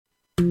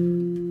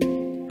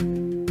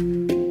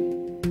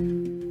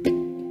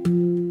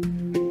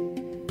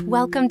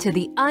Welcome to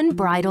the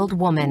Unbridled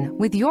Woman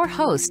with your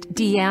host,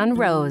 Deanne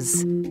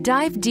Rose.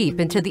 Dive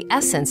deep into the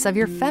essence of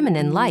your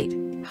feminine light,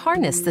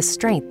 harness the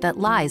strength that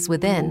lies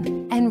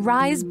within, and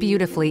rise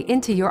beautifully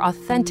into your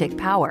authentic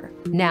power.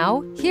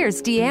 Now,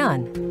 here's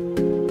Deanne.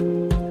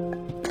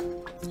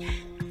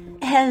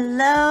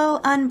 Hello,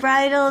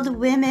 Unbridled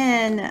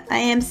Women. I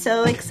am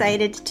so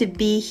excited to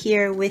be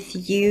here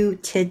with you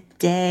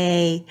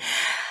today.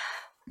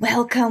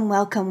 Welcome,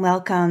 welcome,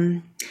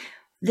 welcome.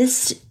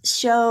 This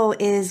show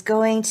is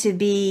going to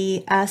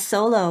be a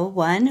solo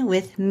one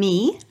with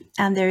me.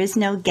 There is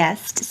no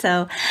guest,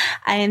 so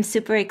I am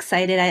super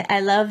excited. I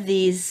love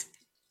these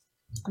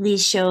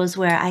shows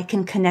where I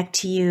can connect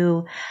to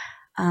you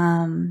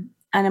on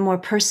a more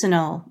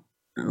personal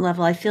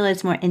level. I feel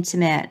it's more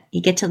intimate.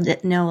 You get to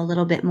know a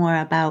little bit more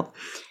about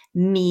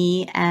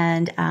me,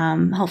 and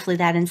hopefully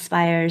that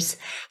inspires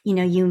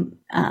you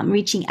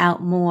reaching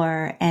out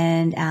more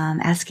and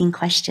asking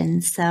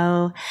questions.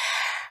 So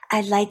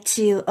I'd like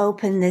to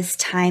open this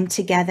time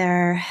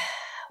together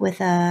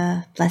with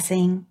a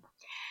blessing.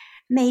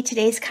 May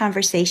today's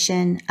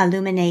conversation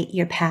illuminate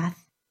your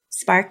path,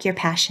 spark your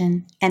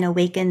passion, and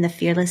awaken the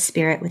fearless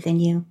spirit within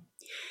you.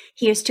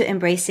 Here's to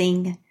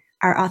embracing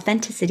our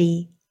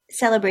authenticity,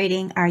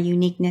 celebrating our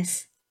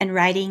uniqueness, and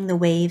riding the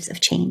waves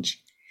of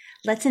change.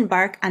 Let's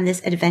embark on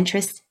this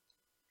adventure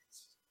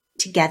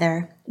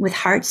together with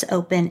hearts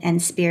open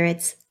and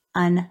spirits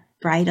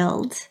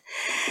unbridled.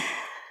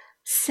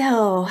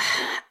 So,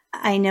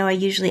 I know I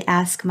usually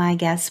ask my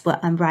guests what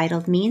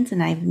unbridled means,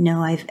 and I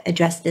know I've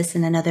addressed this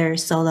in another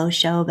solo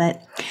show,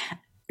 but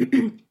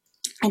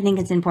I think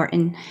it's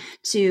important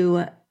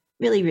to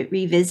really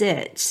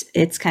revisit.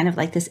 It's kind of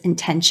like this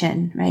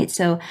intention, right?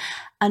 So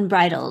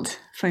unbridled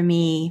for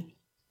me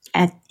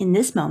in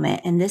this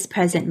moment, in this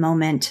present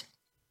moment,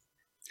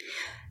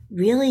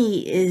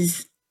 really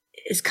is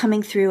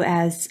coming through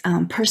as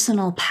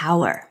personal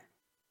power.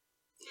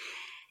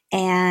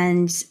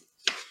 And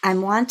I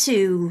want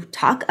to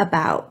talk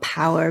about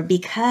power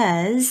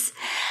because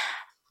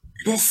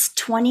this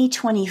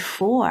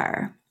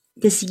 2024,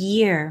 this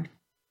year,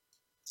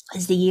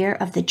 is the year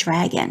of the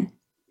dragon.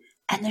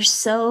 And there's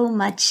so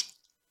much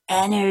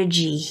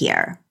energy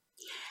here.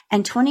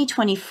 And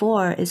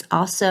 2024 is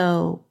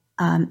also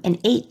an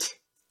 8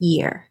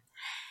 year.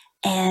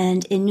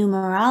 And in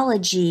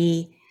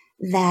numerology,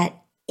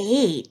 that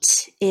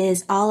 8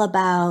 is all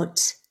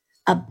about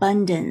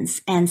abundance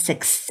and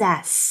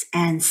success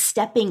and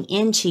stepping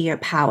into your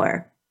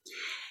power.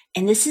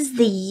 And this is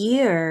the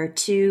year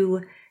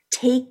to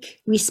take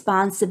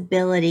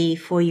responsibility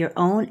for your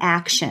own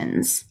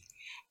actions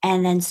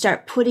and then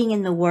start putting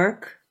in the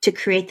work to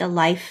create the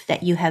life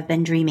that you have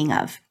been dreaming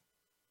of.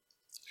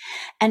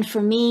 And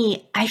for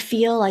me, I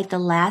feel like the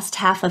last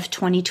half of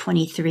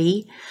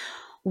 2023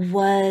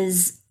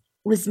 was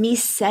me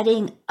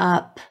setting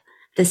up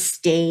the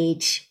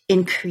stage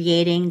in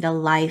creating the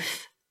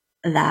life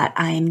that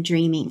I am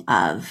dreaming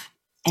of.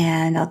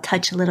 And I'll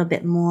touch a little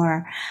bit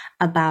more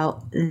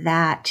about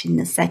that in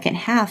the second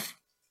half.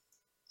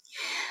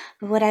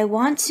 But what I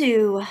want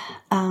to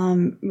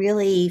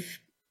really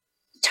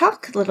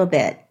talk a little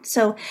bit.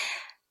 So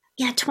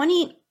yeah,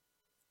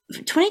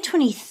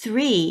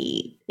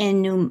 2023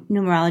 in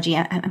numerology,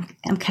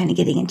 I'm kind of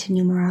getting into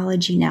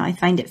numerology now. I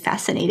find it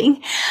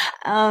fascinating.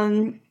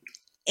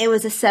 It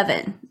was a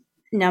 7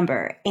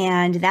 number,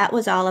 and that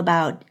was all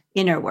about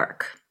inner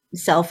work,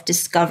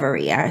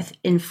 self-discovery, our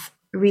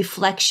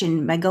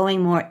reflection by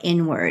going more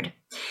inward.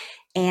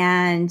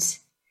 And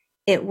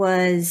it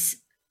was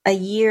a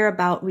year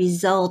about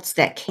results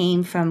that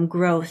came from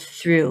growth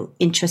through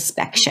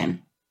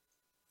introspection.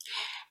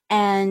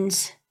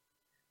 And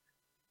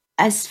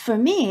as for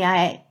me,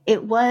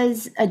 it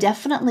was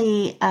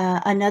definitely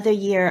another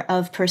year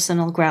of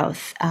personal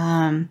growth.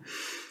 In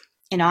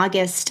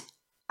August,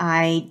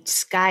 I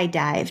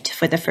skydived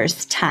for the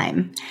first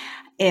time.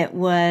 It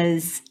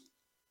was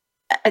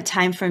a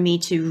time for me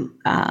to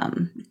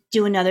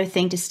do another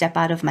thing, to step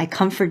out of my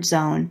comfort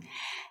zone.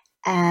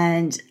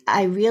 And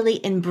I really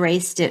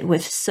embraced it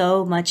with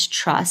so much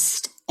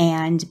trust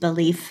and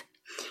belief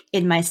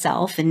in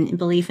myself and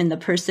belief in the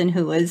person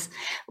who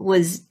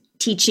was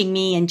teaching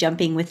me and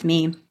jumping with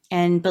me,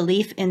 and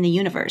belief in the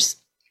universe.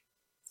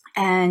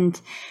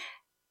 And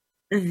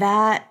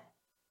that,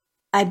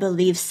 I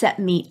believe, set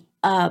me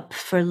up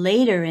for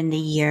later in the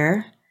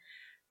year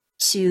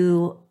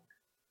to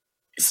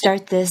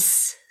start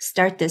this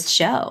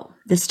show,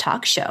 this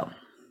talk show.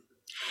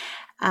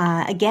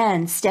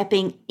 Again,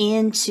 stepping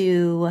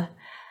into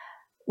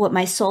what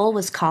my soul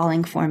was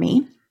calling for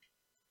me,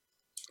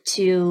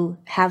 to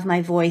have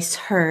my voice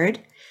heard,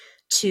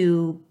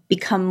 to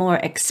become more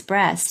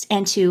expressed,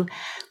 and to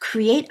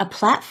create a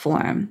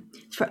platform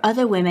for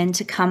other women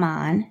to come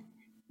on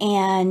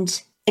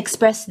and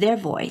express their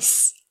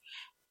voice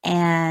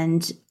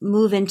and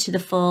move into the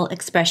full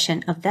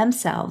expression of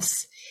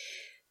themselves.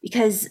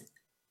 Because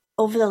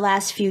over the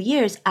last few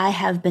years, I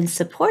have been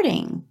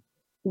supporting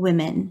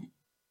women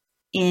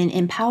in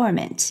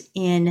empowerment,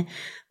 in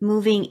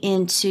moving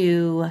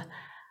into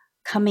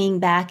coming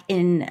back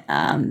in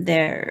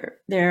their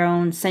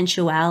own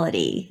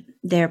sensuality,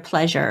 their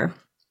pleasure.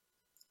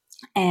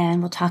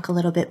 And we'll talk a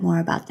little bit more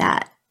about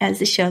that as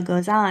the show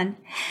goes on.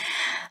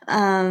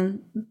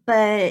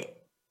 But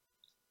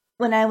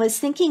when I was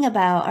thinking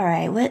about, all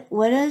right,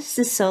 what is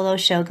the solo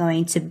show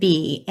going to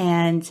be?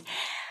 And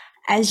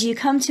as you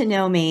come to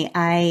know me,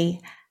 I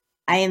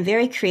am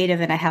very creative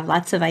and I have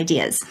lots of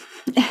ideas.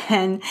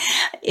 And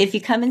if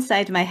you come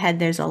inside my head,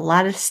 there's a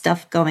lot of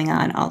stuff going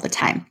on all the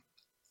time.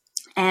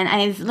 And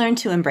I've learned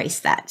to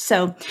embrace that.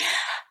 So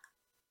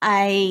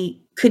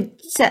I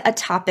could set a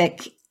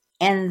topic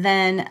and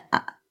then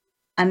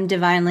I'm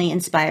divinely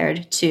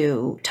inspired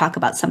to talk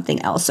about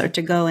something else or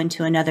to go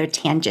into another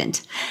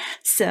tangent.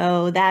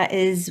 So that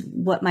is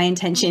what my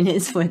intention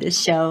is for this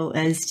show,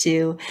 is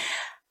to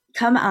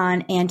come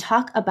on and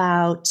talk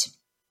about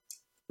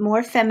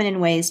more feminine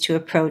ways to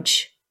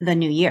approach the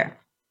new year.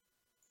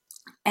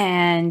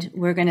 And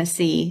we're going to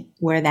see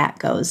where that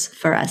goes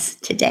for us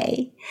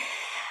today.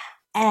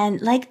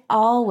 And like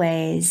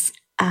always,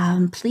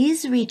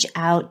 please reach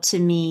out to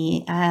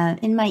me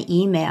in my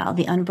email,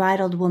 the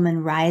Unbridled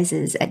Woman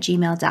Rises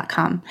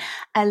 @gmail.com.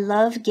 I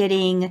love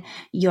getting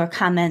your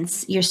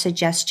comments, your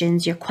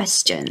suggestions, your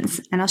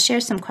questions, and I'll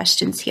share some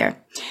questions here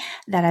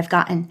that I've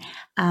gotten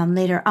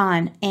later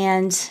on.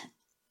 And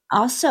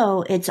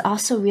also, it's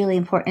also really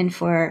important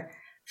for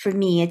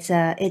me. It's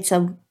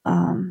an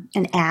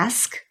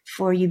ask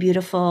for you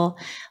beautiful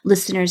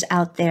listeners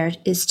out there,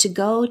 is to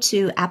go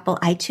to Apple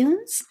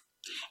iTunes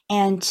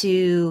and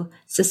to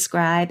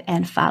subscribe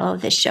and follow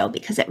this show,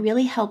 because it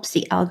really helps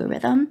the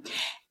algorithm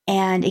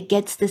and it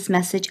gets this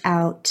message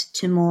out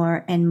to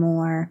more and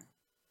more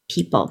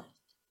people.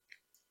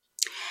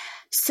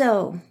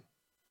 So,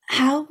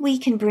 how we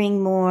can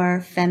bring more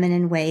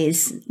feminine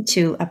ways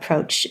to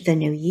approach the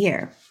new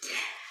year.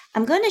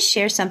 I'm going to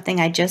share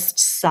something I just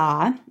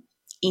saw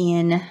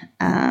in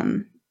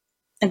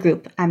a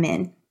group I'm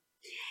in.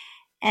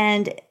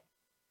 And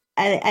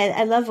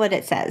I love what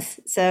it says.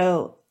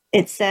 So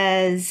it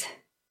says,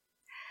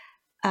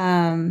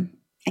 I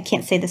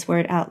can't say this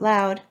word out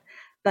loud,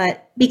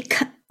 but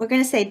we're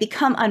going to say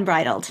become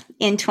unbridled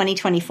in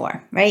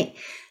 2024, right?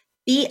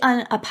 Be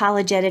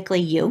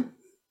unapologetically you.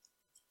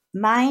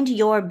 Mind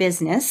your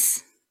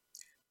business.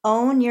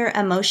 Own your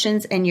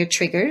emotions and your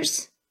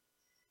triggers.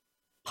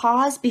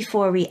 Pause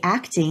before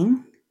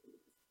reacting.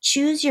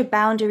 Choose your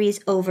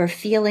boundaries over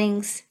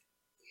feelings.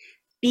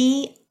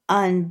 Be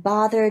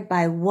unbothered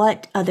by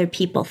what other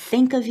people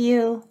think of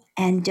you,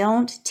 and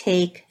don't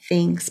take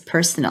things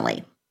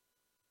personally.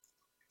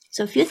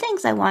 So a few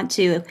things I want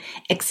to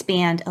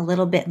expand a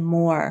little bit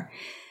more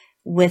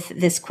with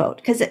this quote,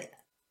 because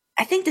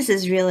I think this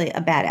is really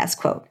a badass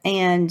quote.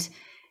 And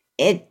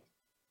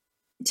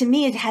to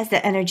me, it has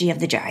the energy of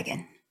the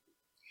dragon.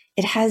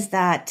 It has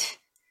that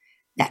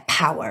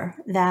power,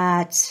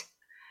 that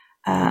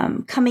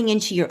coming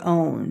into your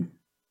own.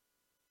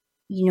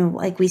 You know,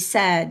 like we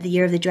said, the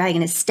year of the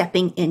dragon is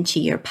stepping into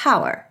your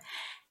power.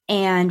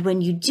 And when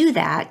you do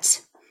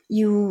that,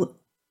 you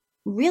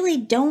really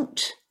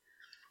don't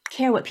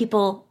care what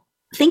people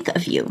think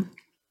of you.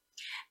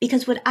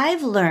 Because what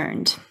I've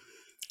learned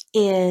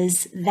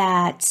is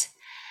that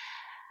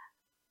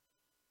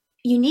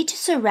you need to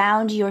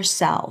surround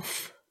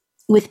yourself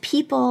with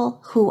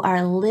people who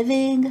are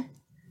living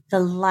the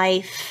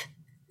life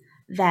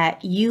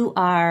that you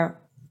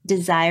are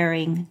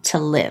desiring to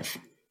live.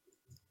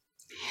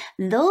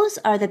 Those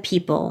are the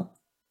people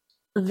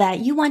that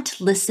you want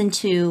to listen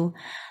to,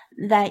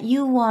 that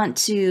you want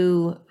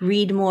to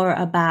read more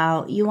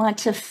about, you want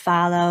to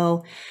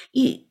follow.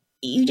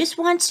 You just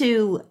want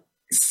to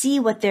see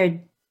what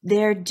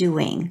they're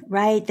doing,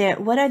 right?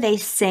 What are they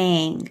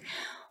saying?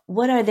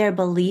 What are their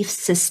belief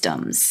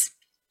systems?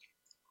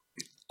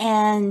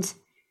 And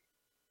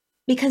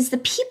because the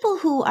people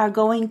who are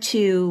going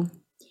to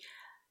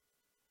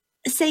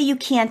say you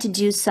can't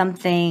do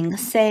something,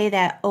 say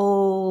that,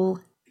 oh,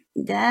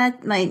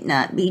 that might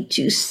not be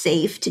too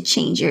safe to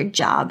change your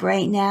job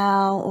right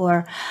now,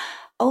 or,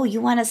 oh,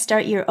 you want to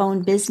start your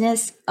own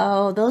business?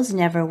 Oh, those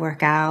never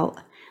work out.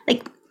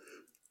 Like,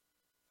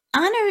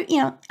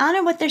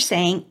 honor what they're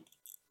saying.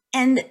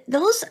 And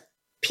those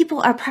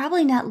people are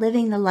probably not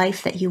living the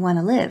life that you want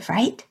to live,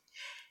 right?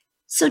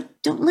 So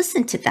don't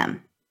listen to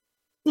them.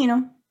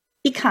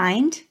 Be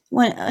kind.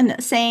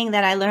 One saying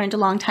that I learned a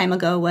long time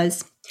ago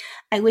was,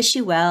 I wish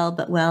you well,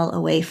 but well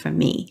away from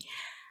me.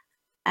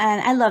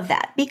 And I love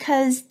that,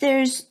 because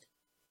there's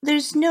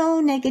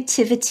no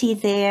negativity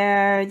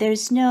there.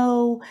 There's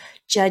no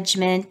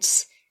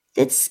judgment.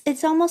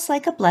 It's almost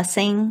like a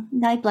blessing.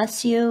 I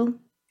bless you.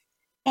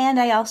 And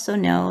I also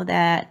know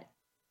that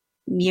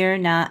you're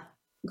not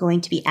going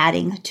to be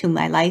adding to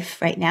my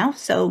life right now.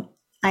 So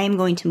I am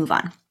going to move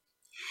on.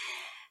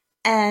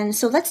 And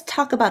so let's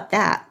talk about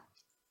that,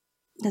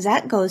 because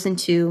that goes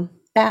into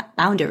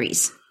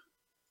boundaries.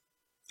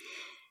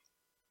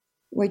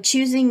 We're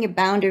choosing your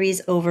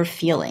boundaries over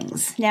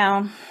feelings.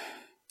 Now,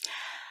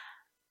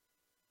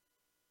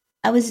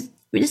 I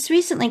just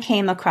recently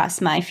came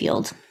across my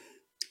field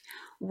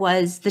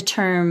was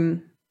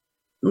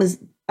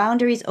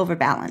boundaries over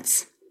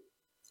balance,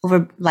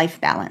 over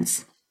life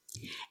balance.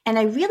 And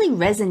I really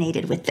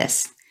resonated with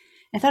this.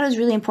 I thought it was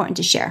really important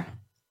to share.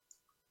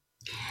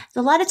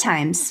 So a lot of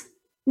times,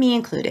 me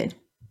included,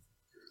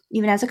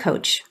 even as a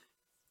coach,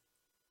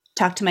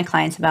 talk to my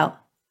clients about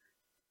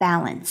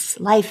balance,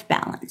 life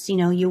balance,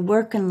 your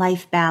work and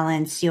life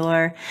balance,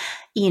 your,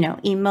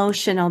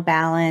 emotional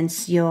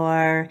balance,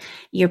 your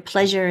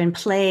pleasure and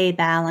play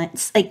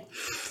balance.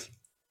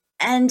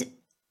 And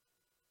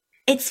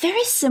it's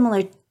very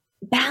similar.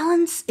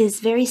 Balance is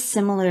very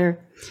similar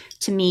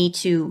to me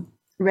to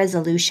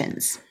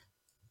resolutions.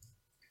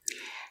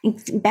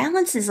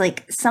 Balance is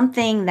like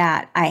something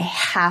that I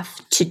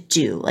have to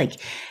do. Like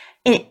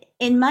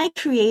in my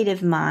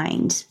creative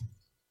mind,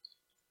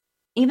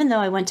 even though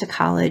I went to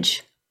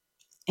college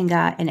and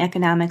got an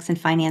economics and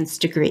finance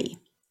degree,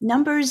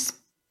 numbers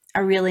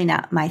are really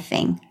not my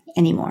thing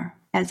anymore,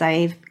 as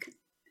I've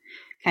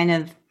kind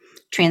of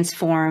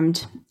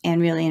transformed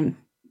and really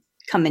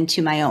come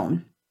into my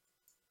own.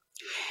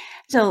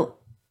 So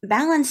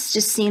balance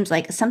just seems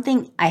like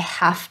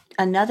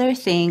another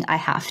thing I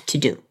have to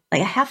do.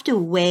 Like I have to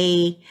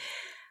weigh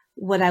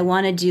what I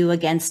want to do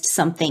against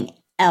something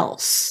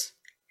else.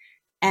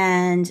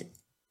 And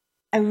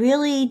for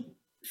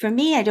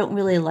me, I don't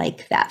really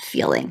like that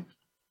feeling.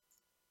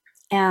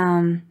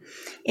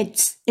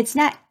 It's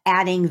not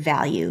adding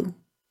value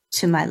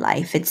to my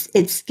life.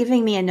 It's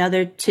giving me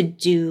another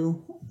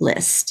to-do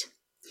list.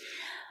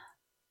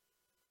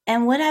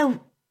 And what I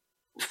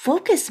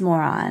focus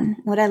more on,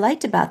 what I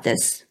liked about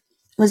this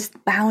was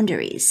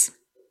boundaries.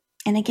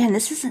 And again,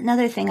 this is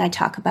another thing I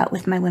talk about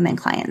with my women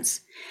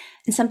clients,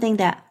 and something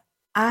that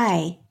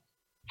I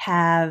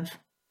have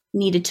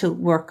needed to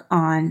work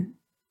on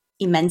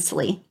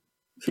immensely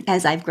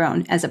as I've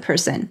grown as a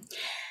person.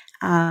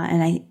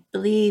 And I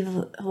believe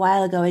a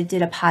while ago, I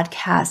did a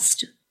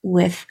podcast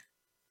with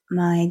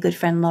my good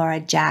friend Laura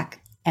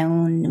Jack,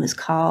 and it was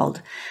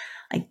called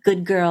like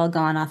Good Girl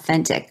Gone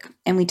Authentic.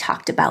 And we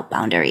talked about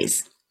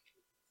boundaries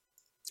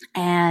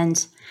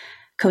and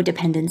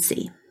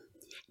codependency.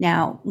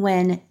 Now,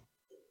 when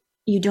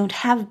you don't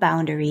have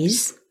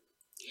boundaries,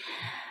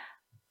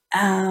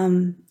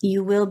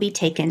 you will be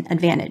taken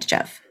advantage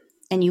of,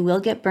 and you will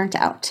get burnt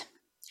out,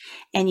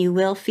 and you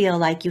will feel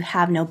like you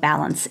have no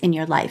balance in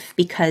your life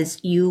because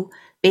you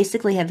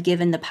basically have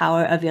given the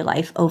power of your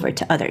life over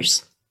to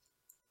others.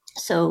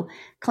 So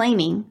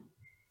claiming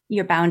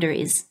your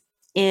boundaries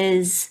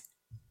is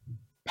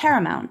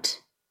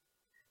paramount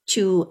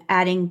to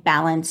adding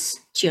balance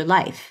to your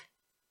life.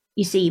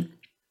 You see,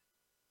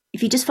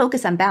 if you just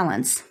focus on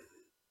balance,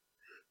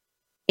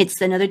 it's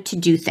another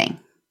to-do thing.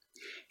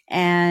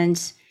 And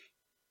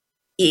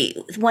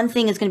one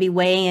thing is going to be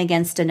weighing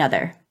against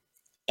another.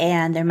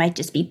 And there might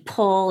just be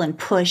pull and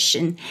push,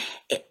 and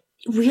it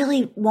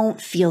really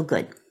won't feel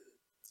good.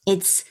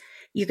 It's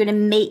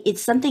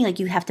something like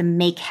you have to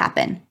make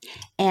happen.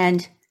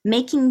 And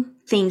making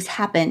things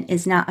happen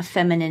is not a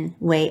feminine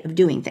way of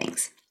doing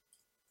things.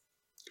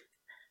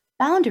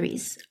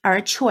 Boundaries are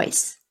a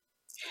choice.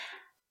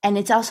 And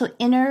it's also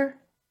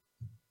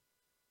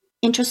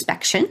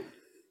introspection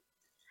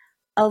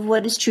of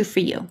what is true for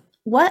you.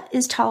 What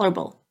is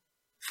tolerable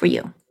for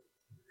you?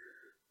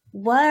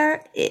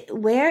 Where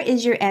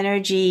is your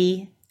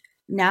energy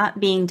not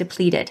being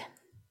depleted?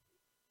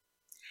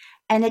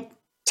 And it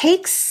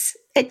takes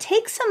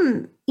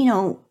some,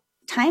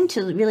 time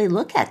to really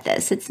look at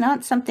this. It's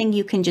not something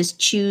you can just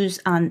choose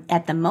on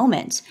at the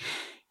moment.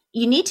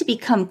 You need to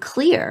become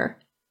clear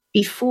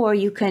before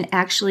you can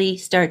actually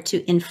start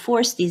to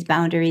enforce these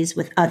boundaries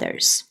with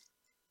others.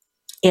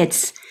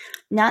 It's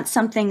not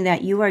something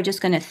that you are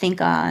just going to think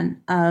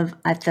on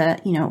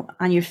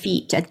your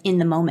feet in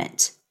the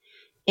moment.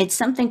 It's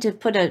something to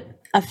put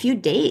a few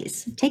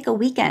days, take a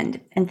weekend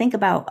and think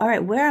about, all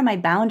right, where are my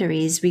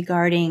boundaries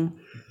regarding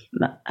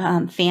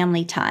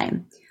family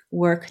time,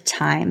 work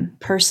time,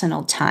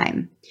 personal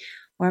time?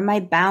 Where are my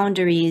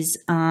boundaries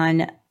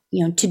on,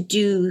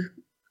 to-do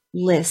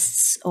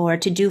lists or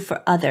to do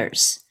for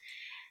others?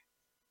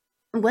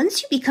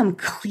 Once you become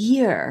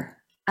clear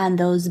on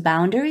those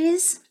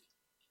boundaries,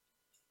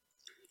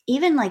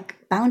 even like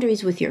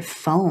boundaries with your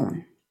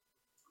phone,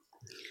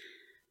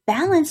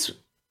 balance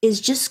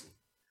is just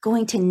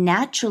going to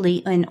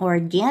naturally and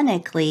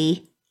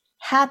organically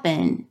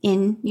happen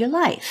in your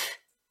life.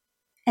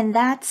 And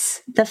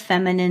that's the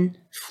feminine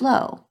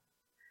flow,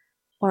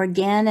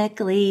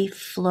 organically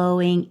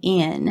flowing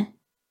in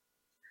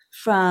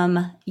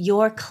from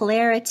your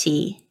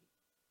clarity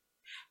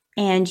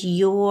and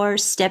your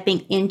stepping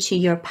into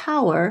your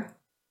power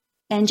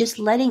and just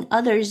letting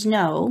others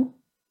know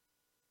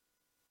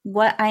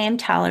what I am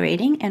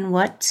tolerating and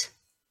what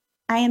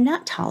I am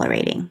not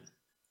tolerating.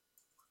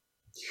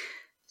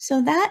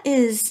 So that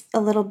is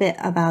a little bit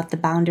about the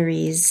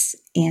boundaries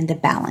and the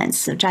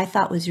balance, which I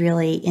thought was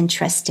really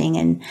interesting,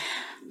 and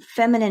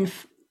feminine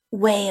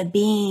way of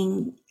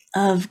being,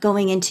 of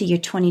going into your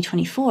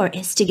 2024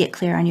 is to get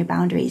clear on your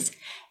boundaries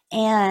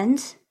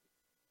and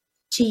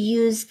to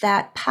use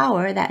that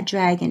power, that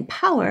dragon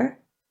power,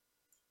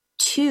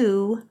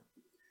 to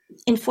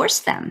enforce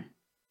them.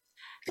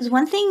 Because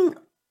one thing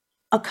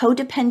a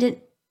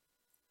codependent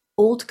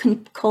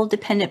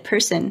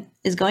person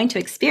is going to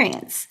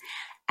experience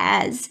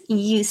as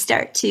you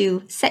start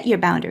to set your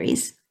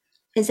boundaries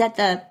is that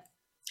the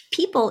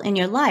people in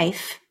your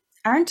life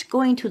aren't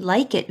going to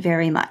like it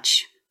very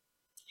much.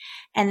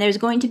 And there's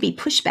going to be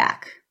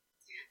pushback.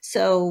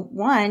 So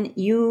one,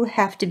 you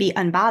have to be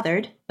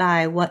unbothered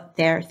by what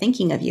they're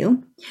thinking of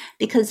you,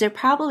 because they're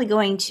probably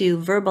going to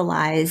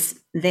verbalize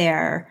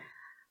their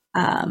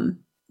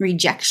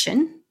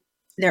rejection,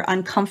 their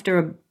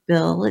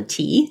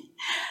uncomfortability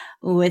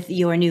with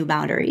your new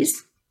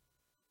boundaries.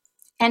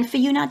 And for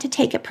you not to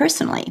take it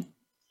personally,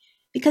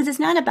 because it's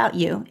not about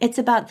you. It's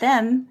about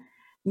them.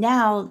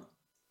 Now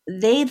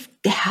they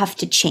have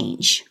to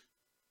change,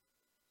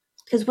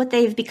 because what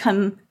they've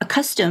become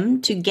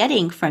accustomed to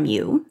getting from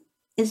you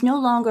is no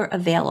longer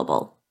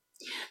available.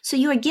 So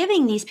you are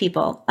giving these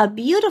people a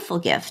beautiful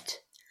gift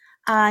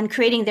on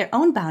creating their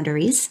own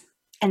boundaries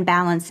and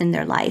balance in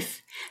their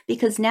life,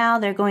 because now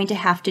they're going to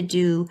have to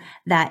do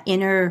that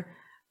inner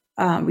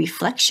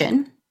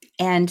reflection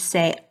and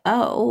say,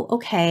 oh,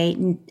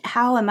 okay,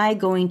 how am I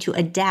going to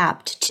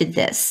adapt to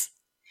this?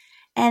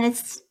 And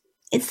it's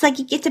like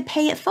you get to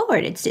pay it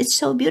forward. It's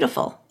so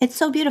beautiful. It's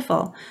so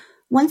beautiful.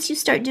 Once you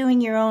start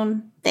doing your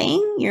own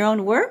thing, your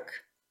own work,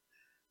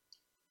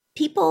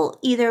 people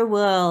either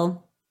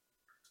will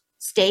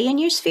stay in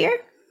your sphere,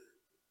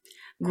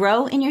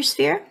 grow in your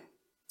sphere,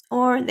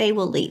 or they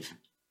will leave.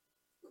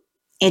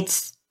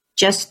 It's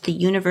just the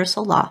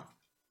universal law.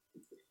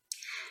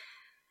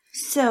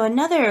 So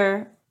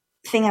another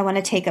thing I want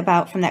to take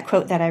about from that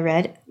quote that I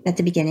read at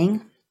the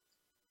beginning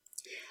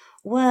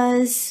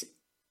was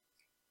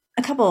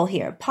a couple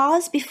here.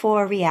 Pause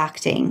before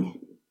reacting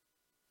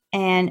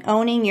and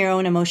owning your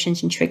own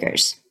emotions and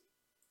triggers.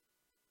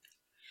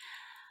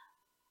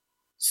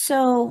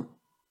 So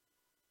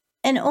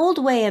an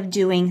old way of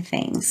doing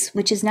things,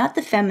 which is not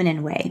the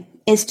feminine way,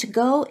 is to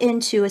go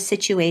into a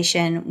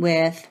situation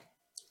with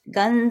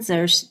guns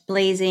are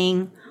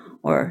blazing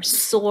or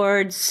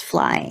swords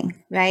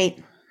flying, right?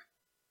 Have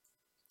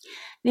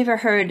you ever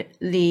heard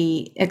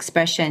the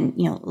expression,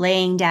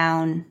 laying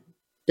down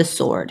the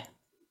sword?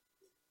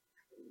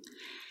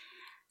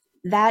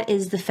 That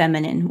is the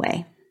feminine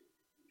way.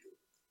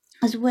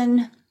 Because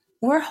when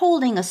we're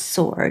holding a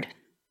sword,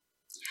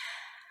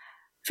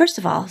 first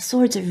of all,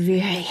 swords are very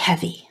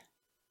heavy.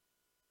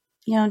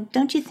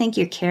 Don't you think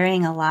you're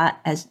carrying a lot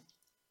as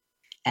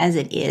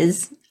it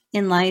is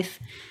in life?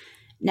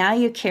 Now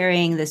you're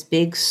carrying this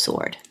big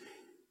sword.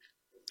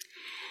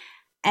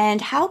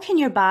 And how can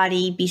your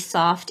body be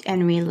soft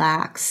and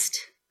relaxed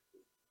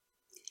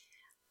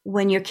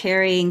when you're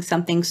carrying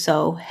something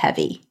so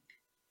heavy?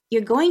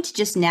 You're going to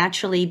just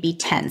naturally be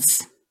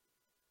tense.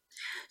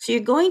 So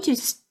you're going to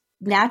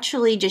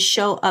naturally just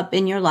show up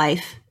in your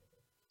life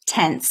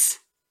tense,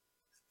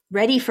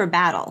 ready for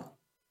battle.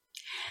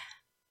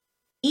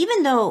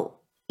 Even though,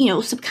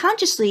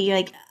 subconsciously you're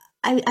like,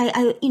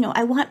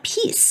 I want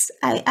peace.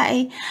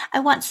 I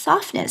want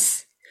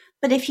softness.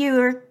 But if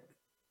you're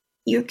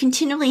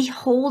continually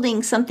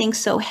holding something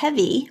so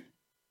heavy,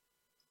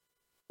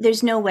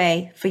 there's no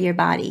way for your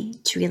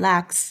body to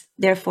relax.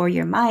 Therefore,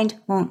 your mind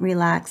won't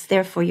relax.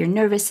 Therefore, your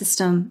nervous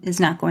system is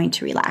not going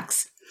to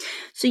relax.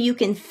 So you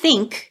can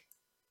think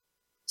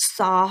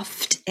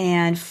soft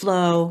and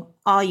flow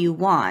all you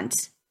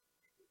want.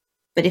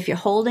 But if you're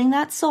holding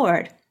that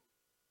sword,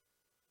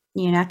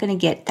 you're not going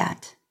to get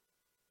that.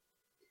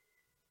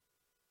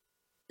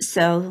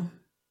 So,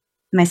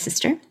 my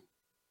sister,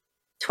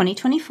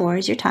 2024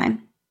 is your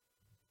time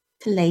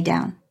to lay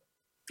down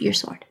your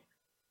sword.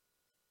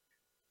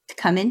 To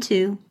come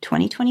into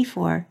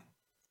 2024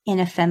 in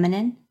a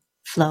feminine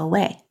flow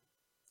way.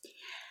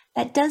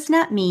 That does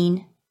not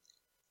mean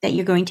that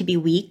you're going to be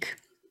weak.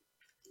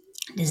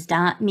 It does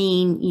not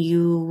mean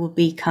you will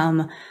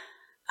become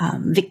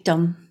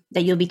victim,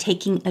 that you'll be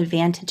taken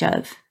advantage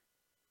of.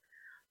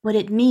 What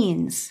it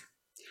means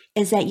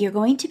is that you're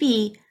going to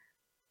be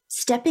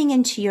stepping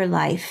into your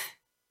life,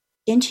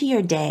 into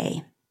your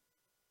day,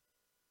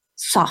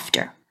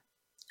 softer,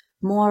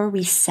 more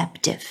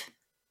receptive.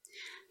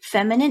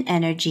 Feminine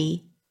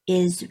energy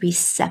is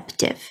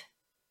receptive.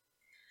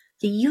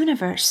 The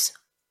universe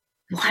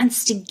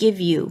wants to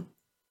give you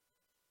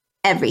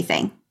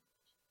everything,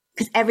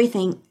 because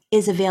everything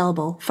is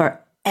available for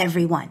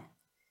everyone.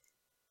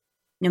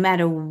 No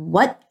matter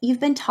what you've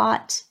been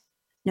taught,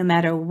 no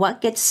matter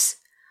what gets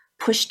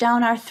pushed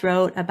down our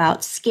throat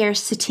about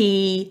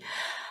scarcity,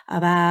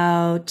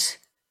 about,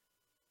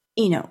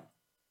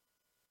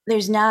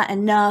 there's not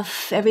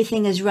enough,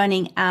 everything is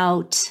running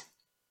out.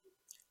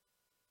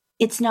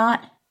 It's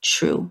not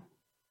true.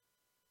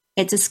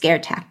 It's a scare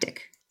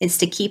tactic. It's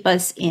to keep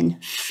us in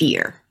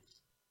fear.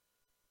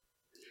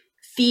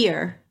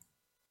 Fear,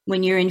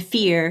 when you're in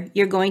fear,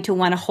 you're going to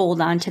want to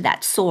hold on to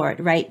that sword,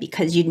 right?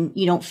 Because you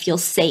don't feel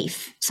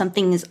safe.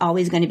 Something is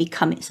always going to be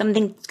coming.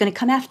 Something's going to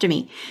come after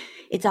me.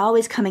 It's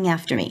always coming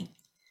after me.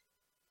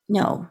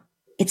 No,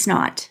 it's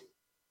not.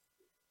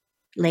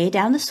 Lay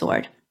down the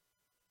sword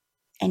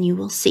and you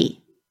will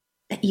see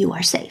that you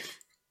are safe.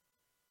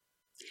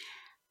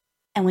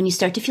 And when you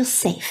start to feel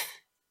safe,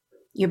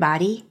 your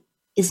body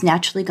is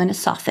naturally going to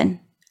soften,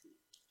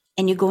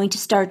 and you're going to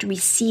start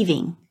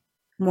receiving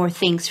more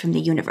things from the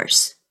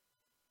universe.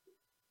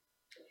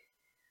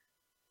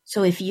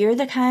 So if you're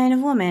the kind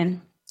of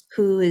woman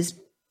who is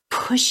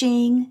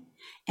pushing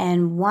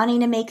and wanting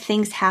to make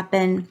things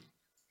happen,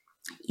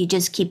 you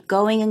just keep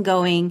going and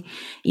going,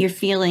 you're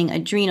feeling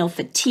adrenal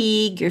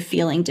fatigue, you're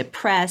feeling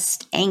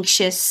depressed,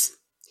 anxious,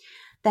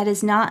 that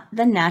is not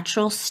the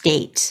natural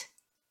state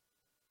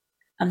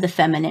of the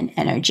feminine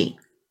energy.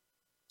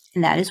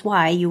 And that is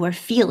why you are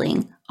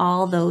feeling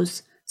all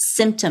those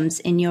symptoms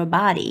in your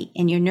body,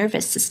 in your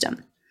nervous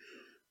system.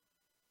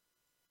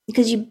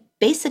 Because you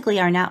basically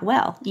are not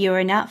well. You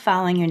are not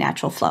following your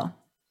natural flow.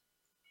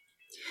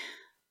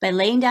 By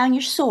laying down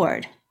your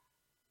sword,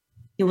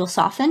 you will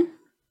soften.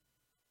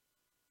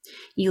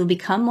 You will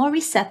become more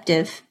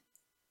receptive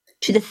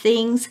to the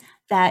things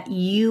that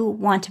you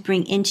want to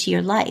bring into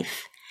your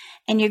life.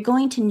 And you're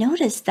going to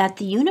notice that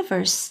the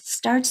universe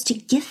starts to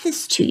give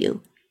this to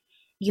you.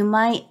 You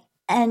might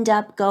end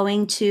up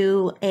going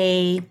to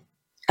a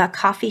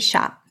coffee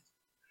shop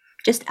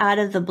just out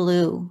of the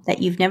blue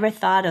that you've never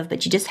thought of,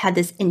 but you just had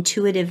this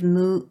intuitive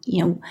move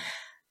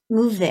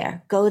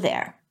there, go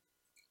there.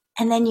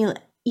 And then you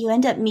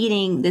end up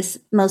meeting this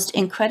most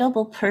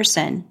incredible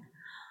person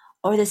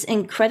or this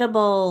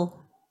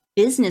incredible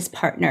business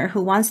partner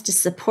who wants to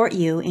support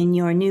you in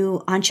your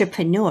new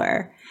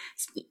entrepreneur.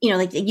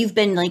 Like you've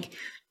been like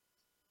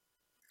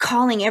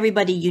calling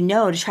everybody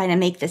to try to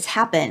make this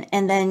happen.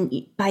 And then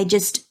by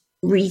just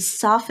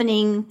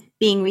softening,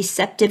 being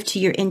receptive to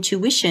your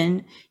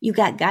intuition, you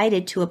got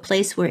guided to a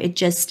place where it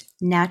just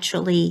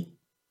naturally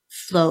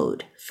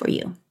flowed for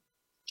you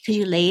because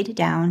you laid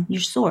down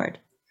your sword.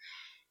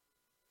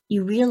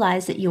 You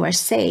realize that you are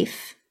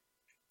safe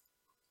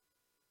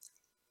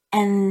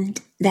and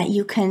that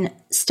you can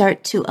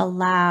start to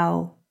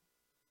allow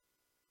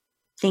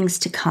things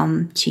to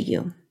come to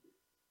you.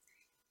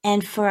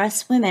 And for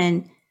us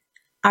women,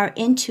 our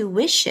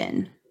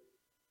intuition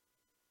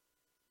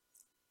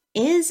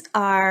is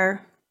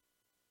our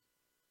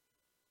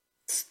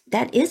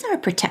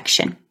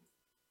protection.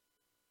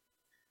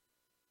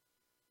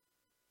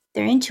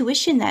 Their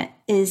intuition that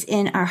is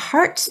in our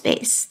heart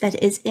space,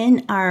 that is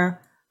in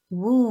our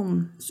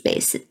womb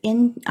space,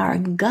 in our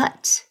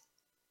gut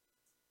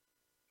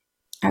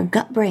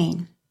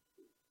brain.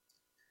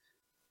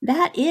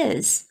 That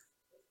is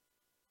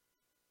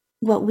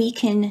what we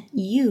can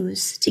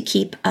use to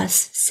keep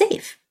us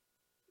safe.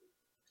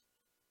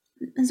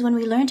 Because when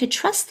we learn to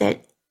trust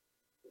it,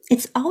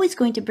 it's always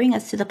going to bring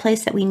us to the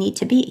place that we need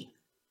to be.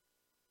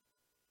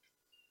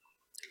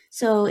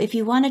 So if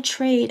you want to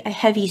trade a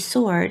heavy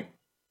sword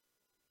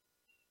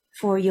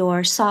for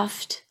your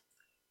soft,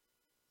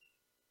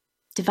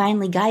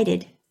 divinely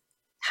guided,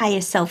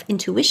 higher self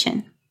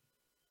intuition,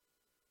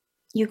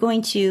 you're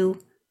going to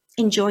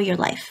enjoy your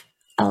life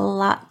a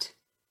lot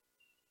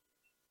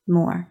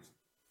more,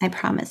 I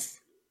promise.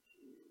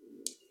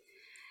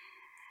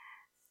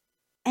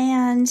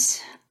 And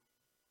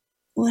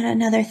what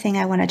another thing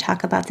I want to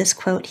talk about this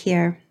quote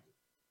here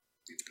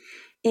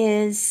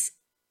is,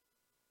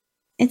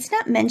 it's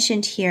not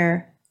mentioned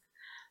here,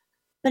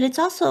 but it's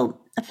also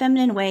a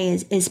feminine way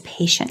is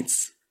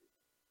patience.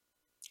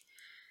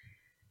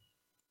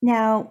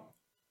 Now,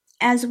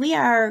 as we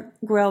are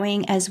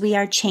growing, as we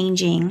are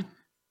changing,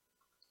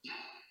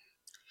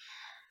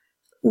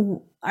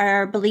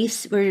 our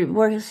beliefs,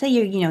 say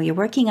you're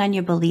working on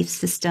your belief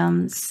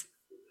systems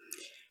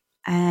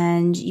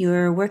and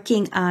you're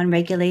working on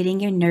regulating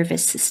your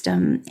nervous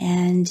system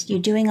and you're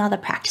doing all the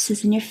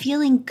practices and you're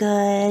feeling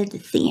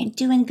good, you're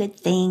doing good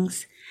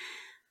things,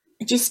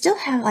 but you still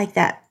have like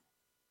that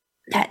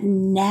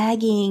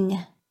nagging,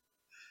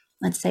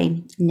 let's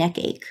say, neck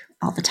ache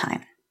all the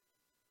time.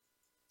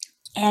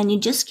 And you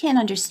just can't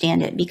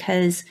understand it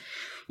because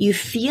you're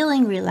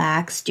feeling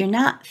relaxed, you're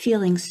not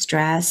feeling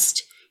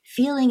stressed,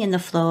 feeling in the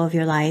flow of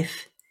your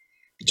life,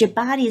 but your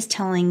body is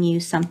telling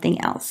you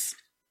something else.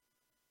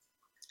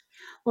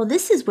 Well,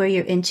 this is where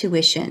your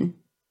intuition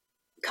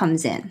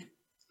comes in.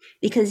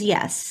 Because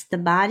yes, the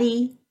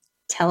body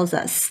tells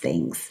us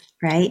things,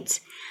 right?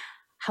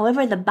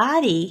 However, the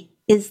body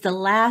is the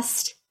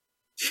last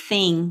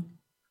thing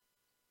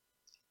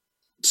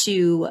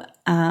to,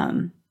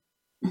 when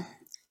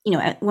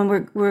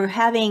we're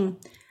having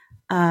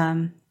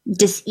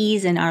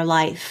dis-ease in our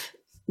life,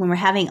 when we're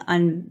having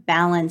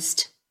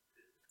unbalanced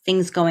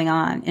things going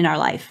on in our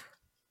life,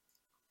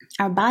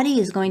 our body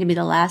is going to be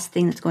the last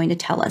thing that's going to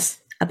tell us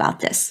about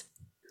this.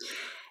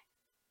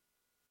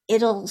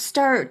 It'll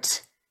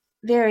start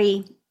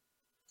very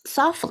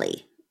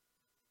softly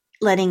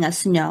letting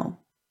us know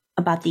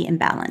about the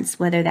imbalance,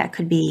 whether that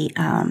could be,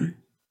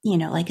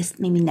 like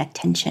maybe neck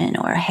tension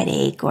or a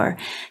headache or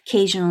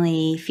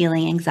occasionally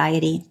feeling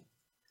anxiety.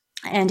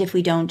 And if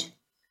we don't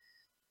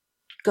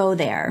go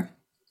there,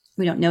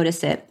 we don't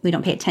notice it, we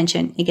don't pay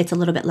attention, it gets a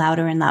little bit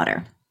louder and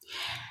louder.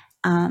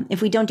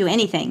 If we don't do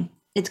anything,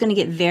 it's going to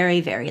get very,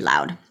 very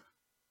loud.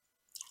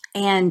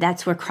 And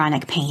that's where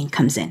chronic pain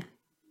comes in.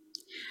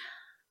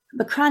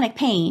 But chronic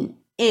pain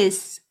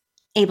is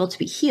able to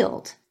be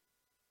healed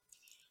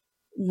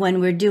when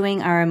we're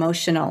doing our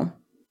emotional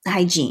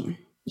hygiene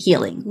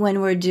healing,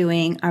 when we're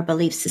doing our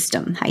belief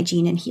system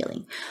hygiene and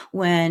healing,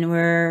 when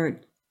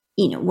we're,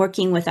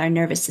 working with our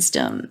nervous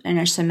system and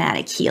our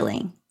somatic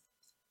healing.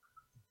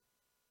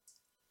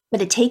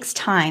 But it takes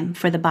time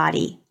for the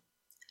body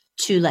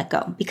to let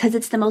go because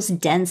it's the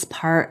most dense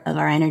part of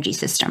our energy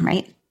system,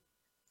 right?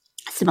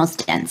 It's the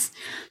most dense.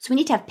 So we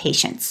need to have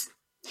patience.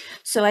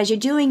 So as you're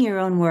doing your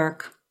own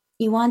work,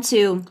 you want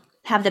to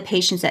have the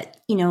patience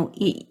that,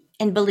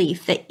 and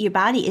belief that your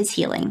body is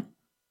healing.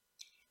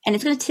 And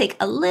it's going to take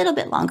a little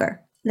bit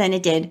longer than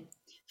it did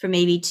for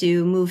maybe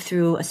to move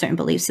through a certain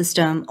belief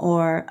system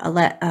or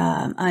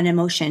an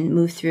emotion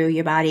move through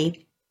your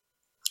body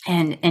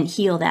and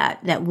heal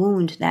that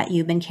wound that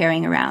you've been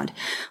carrying around,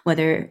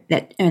 whether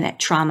that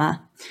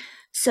trauma.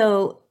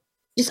 So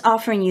just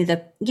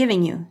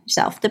giving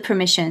yourself the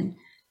permission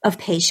of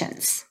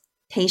patience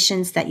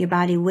that your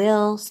body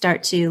will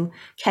start to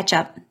catch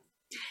up,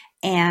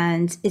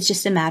 and it's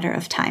just a matter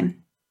of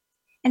time.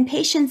 And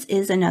patience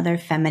is another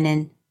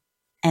feminine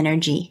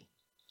energy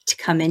to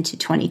come into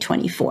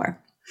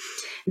 2024,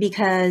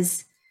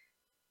 because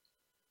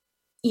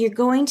you're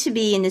going to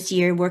be in this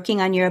year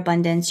working on your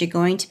abundance. You're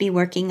going to be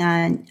working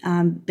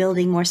on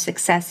building more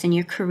success in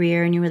your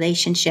career and your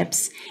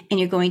relationships, and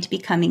you're going to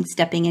be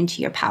stepping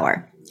into your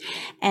power.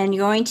 And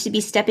you're going to be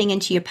stepping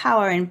into your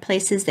power in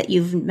places that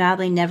you've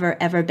probably never,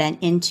 ever been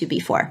into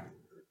before.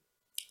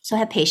 So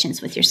have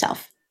patience with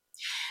yourself.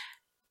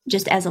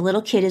 Just as a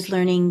little kid is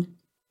learning,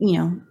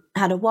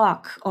 how to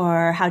walk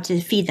or how to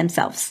feed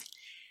themselves,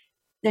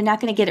 they're not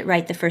going to get it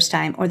right the first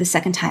time or the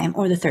second time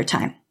or the third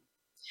time.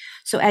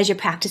 So as you're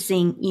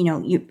practicing,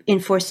 you're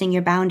enforcing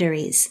your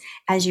boundaries,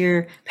 as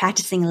you're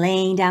practicing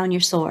laying down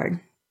your sword,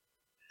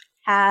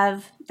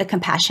 have the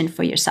compassion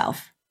for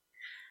yourself.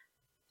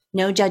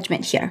 No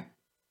judgment here.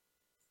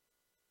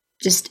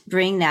 Just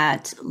bring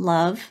that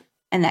love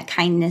and that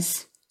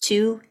kindness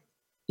to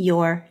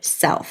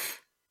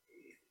yourself.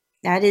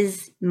 That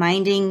is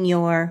minding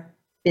your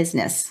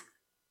business.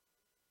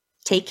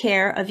 Take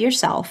care of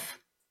yourself.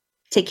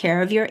 Take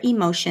care of your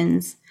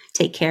emotions.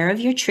 Take care of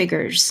your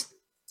triggers.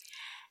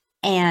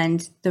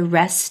 And the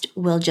rest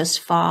will just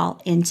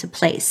fall into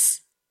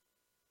place.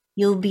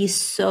 You'll be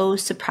so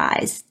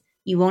surprised.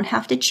 You won't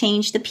have to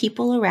change the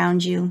people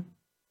around you.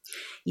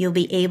 You'll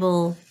be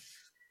able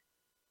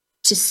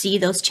to see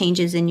those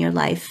changes in your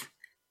life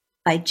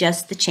by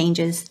just the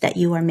changes that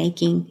you are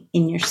making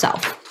in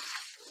yourself.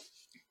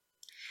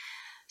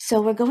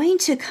 So we're going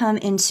to come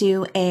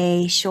into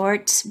a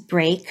short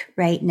break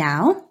right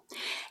now.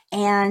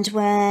 And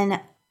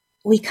when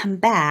we come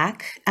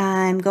back,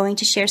 I'm going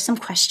to share some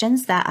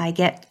questions that I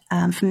get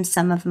from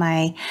some of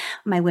my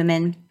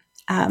women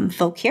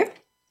folk here.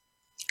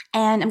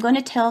 And I'm going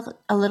to tell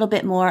a little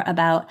bit more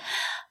about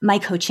my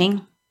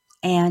coaching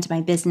and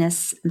my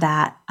businesses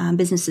that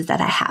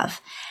I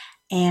have,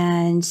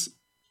 and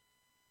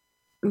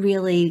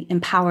really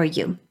empower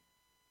you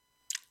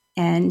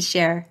and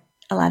share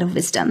a lot of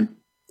wisdom.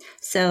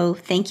 So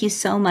thank you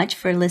so much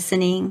for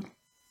listening.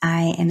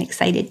 I am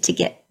excited to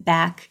get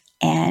back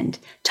and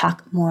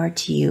talk more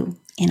to you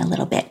in a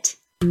little bit.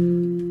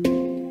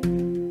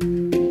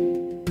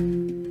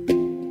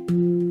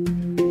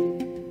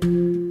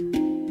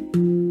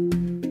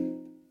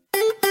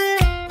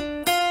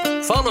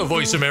 Follow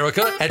Voice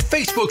America at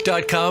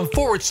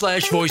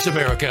facebook.com/Voice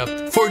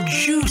America for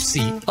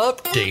juicy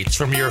updates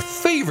from your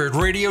favorite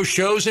radio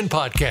shows and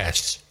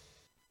podcasts.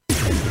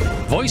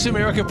 Voice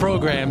America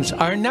programs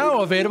are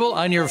now available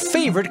on your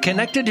favorite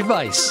connected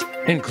device,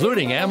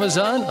 including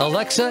Amazon,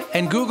 Alexa,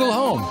 and Google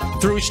Home.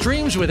 Through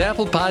streams with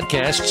Apple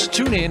Podcasts,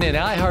 TuneIn, and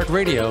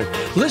iHeartRadio,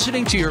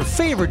 listening to your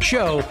favorite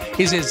show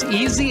is as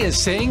easy as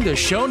saying the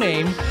show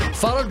name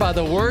followed by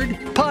the word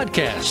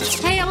podcast.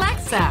 Hey,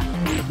 Alexa,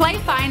 play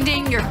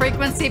Finding Your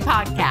Frequency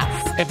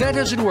podcast. If that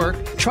doesn't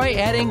work, try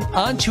adding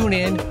on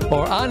TuneIn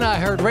or on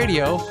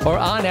iHeartRadio or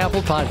on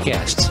Apple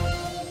Podcasts.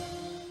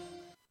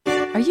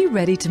 Are you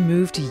ready to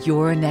move to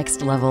your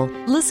next level?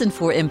 Listen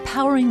for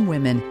Empowering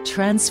Women,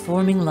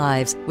 Transforming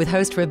Lives with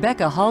host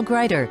Rebecca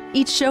Hall-Greider.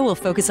 Each show will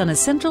focus on a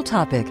central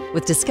topic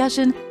with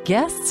discussion,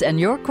 guests, and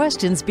your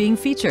questions being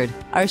featured.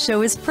 Our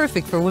show is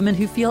perfect for women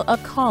who feel a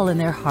call in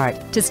their heart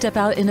to step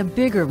out in a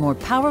bigger, more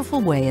powerful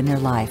way in their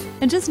life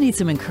and just need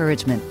some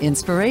encouragement,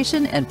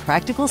 inspiration, and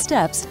practical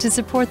steps to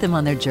support them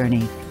on their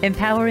journey.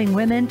 Empowering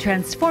Women,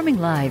 Transforming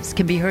Lives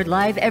can be heard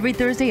live every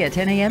Thursday at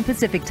 10 a.m.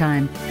 Pacific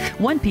Time,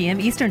 1 p.m.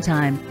 Eastern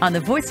Time on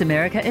the Voice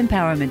America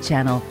Empowerment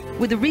Channel,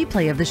 with a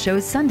replay of the show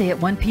Sunday at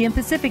 1 p.m.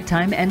 Pacific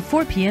Time and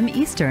 4 p.m.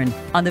 Eastern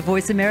on the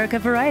Voice America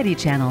Variety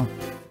Channel.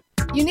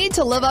 You need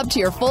to live up to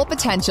your full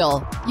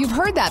potential. You've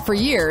heard that for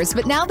years,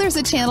 but now there's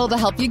a channel to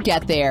help you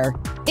get there.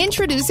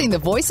 Introducing the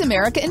Voice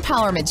America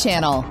Empowerment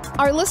Channel.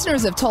 Our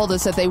listeners have told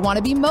us that they want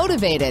to be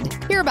motivated,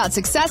 hear about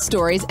success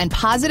stories, and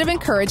positive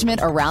encouragement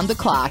around the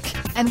clock.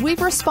 And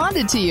we've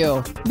responded to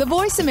you. The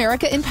Voice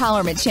America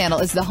Empowerment Channel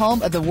is the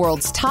home of the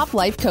world's top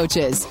life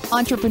coaches,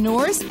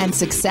 entrepreneurs, and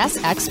success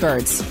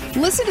experts.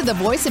 Listen to the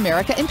Voice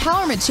America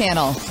Empowerment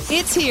Channel.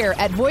 It's here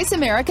at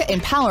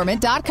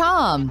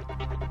voiceamericaempowerment.com.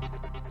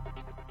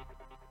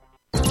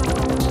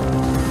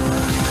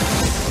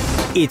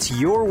 It's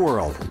your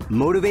world.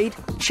 Motivate,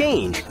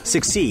 change,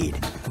 succeed.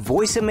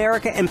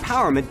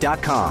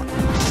 VoiceAmericaEmpowerment.com.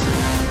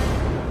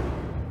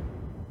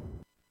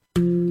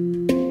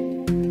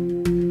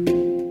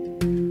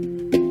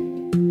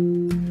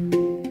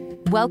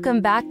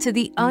 Welcome back to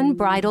The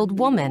Unbridled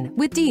Woman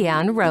with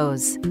Deanne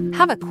Rose.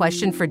 Have a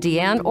question for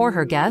Deanne or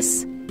her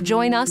guests?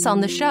 Join us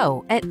on the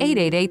show at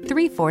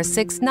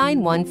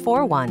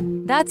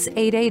 888-346-9141. That's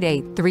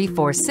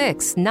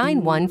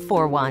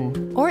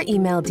 888-346-9141. Or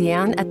email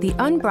Deanne at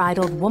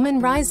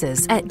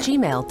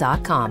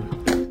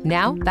theunbridledwomanrises@gmail.com.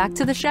 Now, back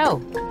to the show.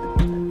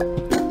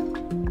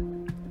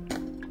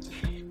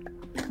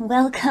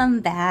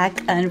 Welcome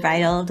back,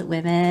 Unbridled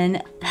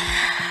Women.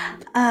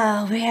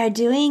 We are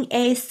doing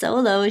a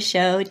solo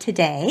show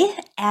today.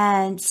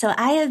 And so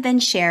I have been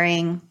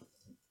sharing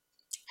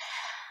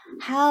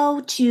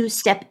how to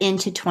step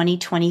into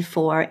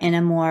 2024 in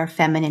a more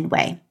feminine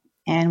way.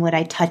 And what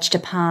I touched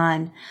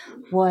upon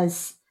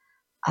was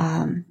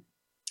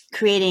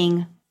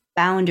creating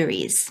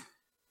boundaries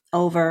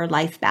over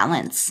life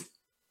balance,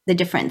 the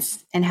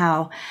difference, and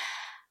how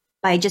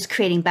by just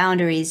creating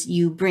boundaries,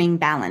 you bring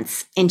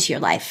balance into your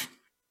life.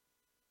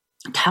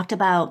 I talked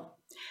about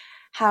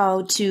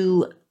how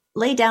to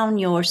lay down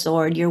your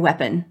sword, your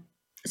weapon,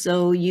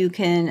 so you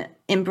can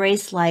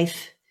embrace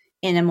life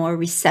in a more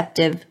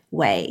receptive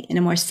way, in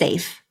a more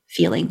safe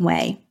feeling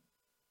way.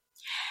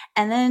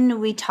 And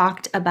then we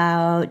talked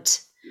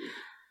about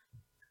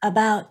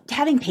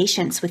having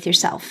patience with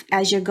yourself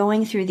as you're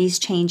going through these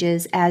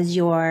changes, as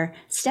you're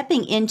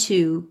stepping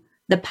into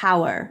the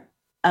power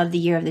of the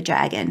Year of the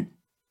Dragon.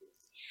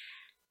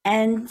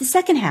 And the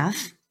second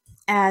half,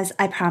 as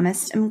I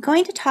promised, I'm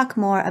going to talk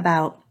more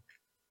about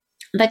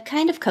the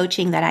kind of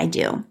coaching that I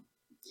do.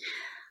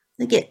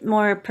 To get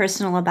more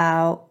personal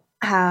about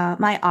how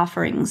my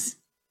offerings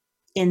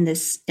in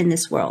this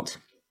world,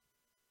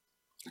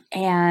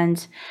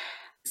 and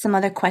some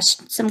other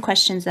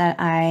questions that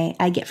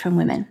I get from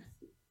women.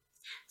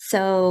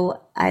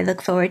 So I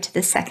look forward to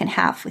the second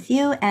half with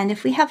you. And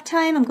if we have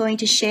time, I'm going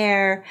to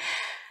share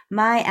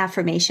my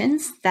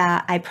affirmations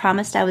that I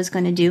promised I was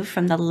going to do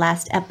from the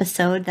last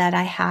episode that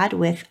I had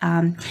with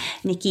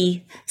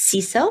Nikki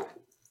Ciso,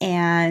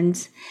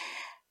 and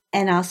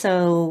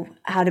also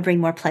how to bring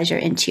more pleasure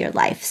into your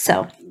life.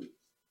 So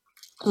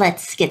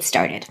let's get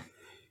started.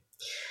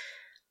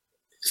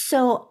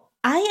 So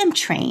I am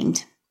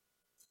trained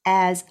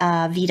as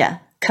a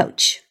Vita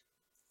coach,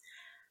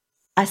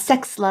 a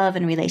sex, love,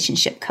 and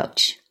relationship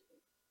coach.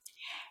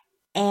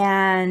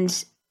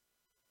 And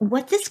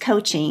what this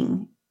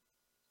coaching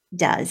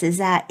does is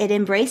that it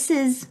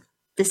embraces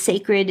the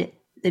sacred,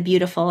 the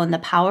beautiful, and the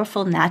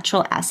powerful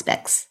natural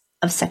aspects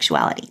of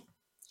sexuality,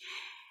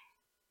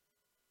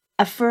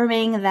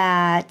 affirming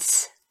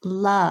that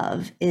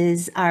love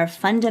is our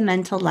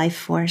fundamental life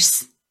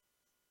force,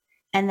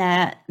 and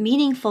that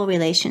meaningful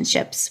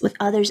relationships with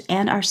others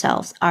and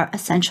ourselves are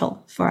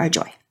essential for our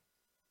joy.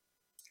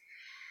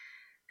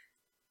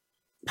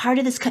 Part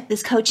of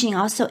this coaching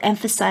also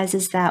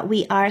emphasizes that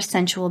we are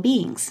sensual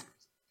beings,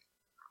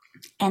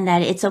 and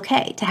that it's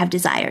okay to have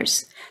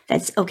desires,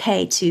 that it's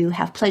okay to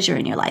have pleasure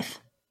in your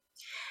life.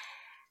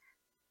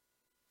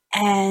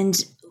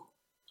 And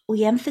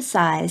we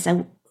emphasize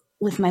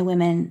with my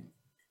women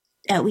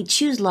that we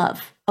choose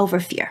love over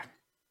fear.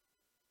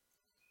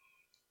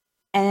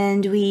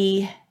 And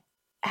we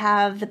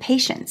have the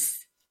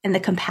patience and the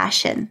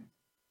compassion,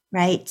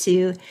 right,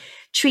 to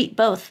treat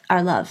both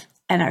our love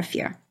and our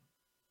fear,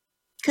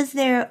 because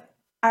there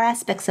are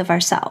aspects of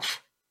ourselves.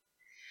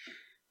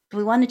 But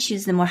we want to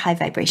choose the more high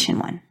vibration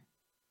one.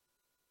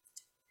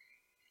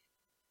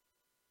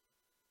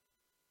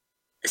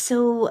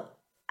 So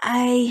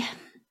I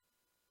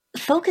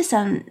focus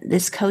on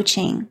this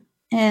coaching,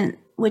 and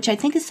which I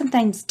think is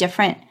sometimes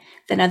different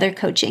than other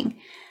coaching,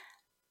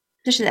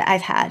 especially that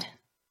I've had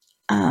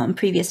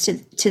previous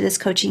to this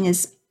coaching,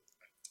 is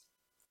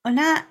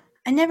I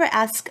never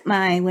ask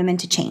my women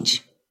to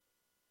change.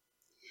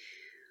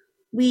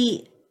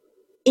 We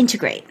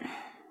integrate.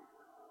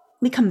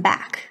 We come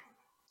back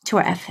to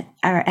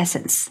our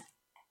essence.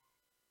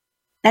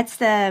 That's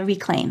the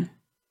reclaim,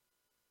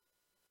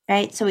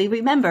 right? So we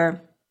remember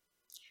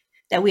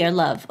that we are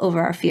love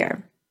over our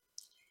fear.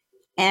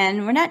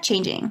 And we're not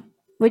changing.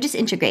 We're just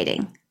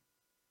integrating.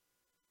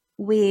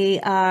 We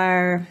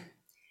are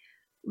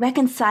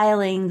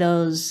reconciling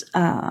those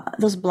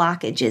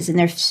blockages and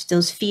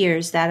those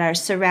fears that are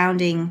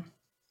surrounding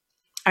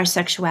our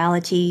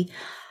sexuality,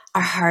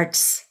 our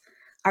hearts,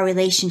 our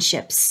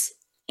relationships,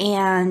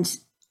 and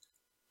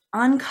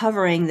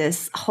uncovering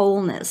this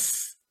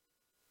wholeness,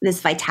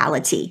 this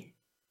vitality.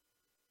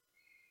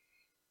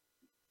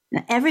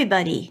 Now,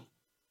 everybody,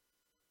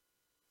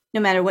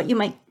 no matter what you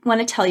might want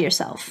to tell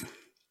yourself,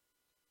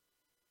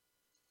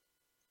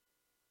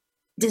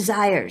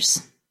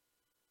 desires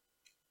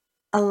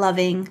a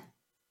loving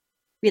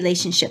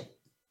relationship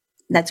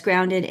that's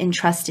grounded in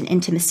trust and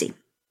intimacy.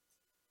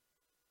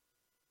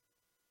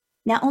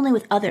 Not only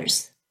with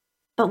others,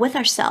 but with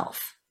ourselves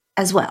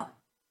as well.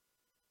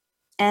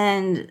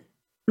 And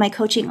my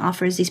coaching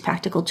offers these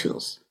practical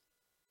tools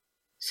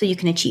so you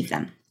can achieve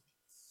them.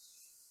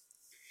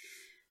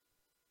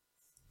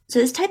 So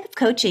this type of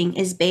coaching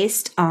is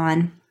based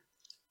on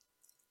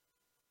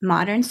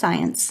modern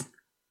science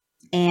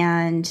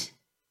and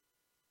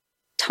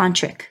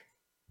tantric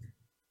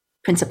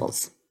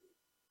principles,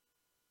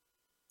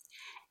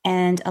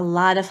 and a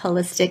lot of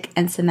holistic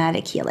and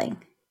somatic healing.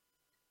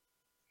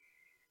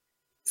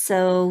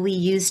 So we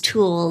use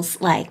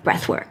tools like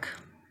breath work,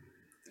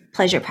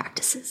 pleasure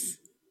practices,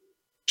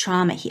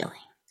 trauma healing,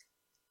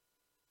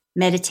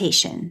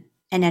 meditation,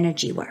 and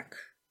energy work.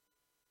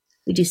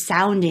 We do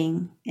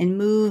sounding and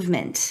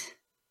movement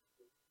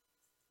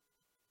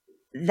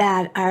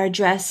that are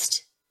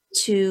addressed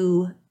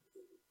to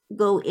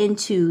go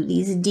into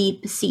these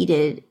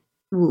deep-seated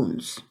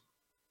wounds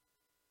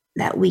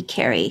that we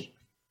carry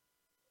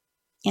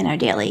in our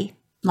daily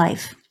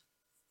life.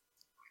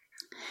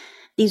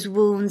 These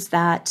wounds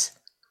that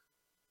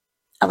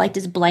are like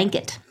this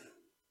blanket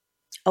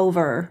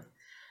over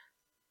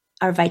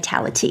our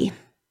vitality,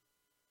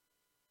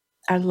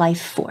 our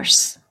life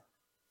force,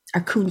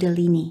 our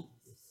kundalini.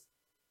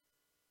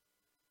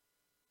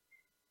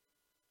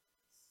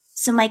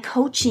 So my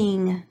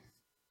coaching,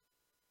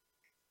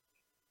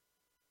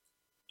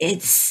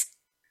 it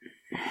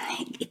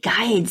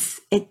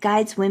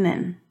guides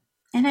women,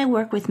 and I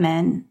work with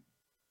men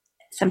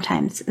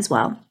sometimes as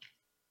well,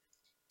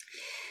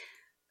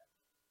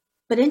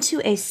 but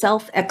into a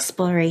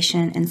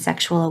self-exploration and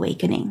sexual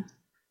awakening.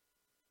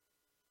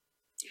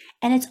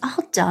 And it's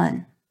all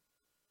done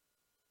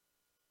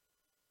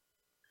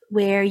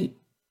where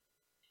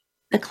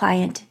the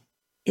client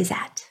is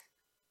at.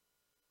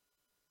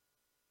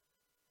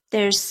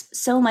 There's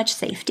so much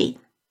safety.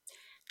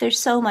 There's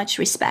so much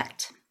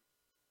respect.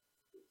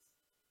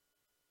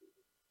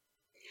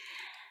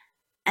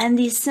 And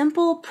these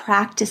simple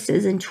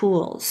practices and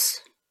tools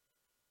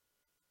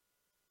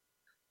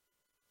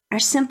are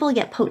simple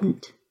yet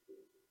potent.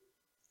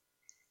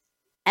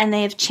 And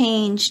they have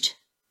changed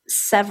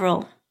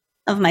several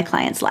of my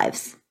clients'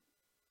 lives,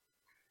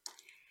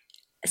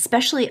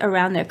 especially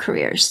around their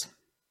careers.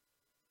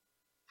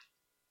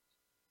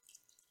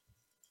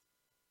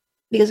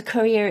 Because a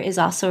career is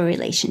also a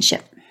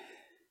relationship.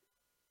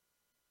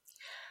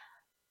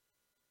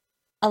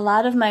 A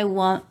lot of my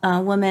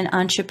women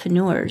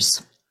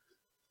entrepreneurs,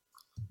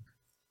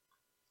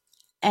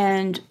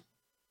 and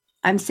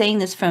I'm saying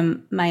this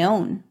from my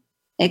own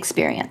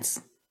experience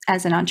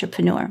as an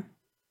entrepreneur,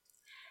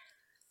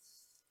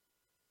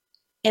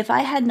 if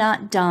I had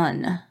not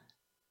done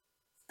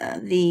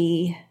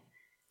the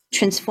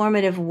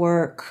transformative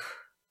work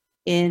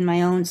in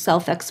my own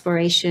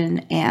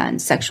self-exploration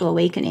and sexual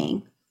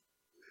awakening,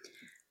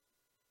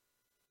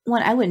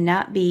 one, I would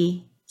not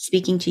be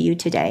speaking to you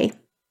today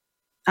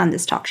on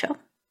this talk show.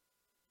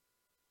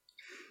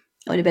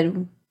 I would have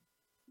been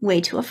way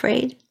too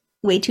afraid,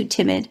 way too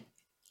timid,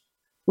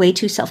 way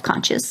too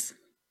self-conscious.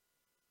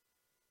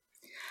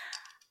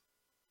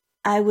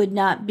 I would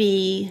not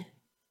be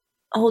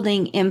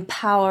holding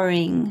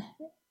empowering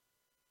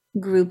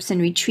groups and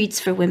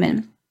retreats for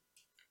women.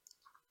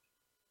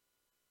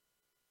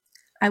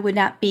 I would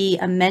not be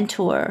a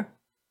mentor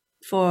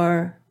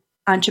for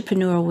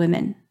entrepreneurial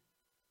women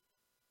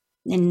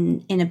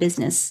in a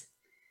business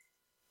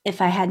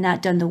if I had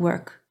not done the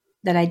work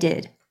that I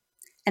did.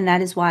 And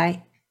that is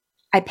why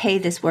I pay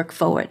this work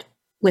forward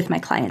with my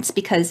clients,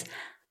 because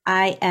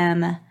I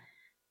am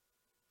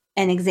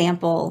an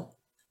example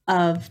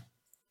of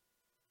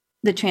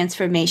the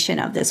transformation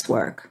of this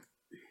work.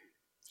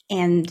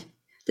 And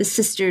the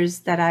sisters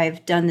that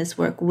I've done this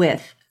work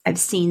with, I've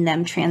seen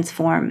them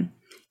transform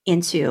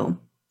into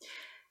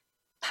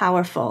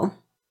powerful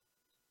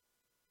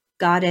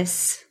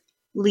goddess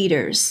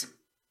leaders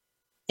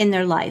in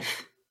their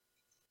life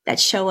that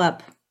show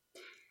up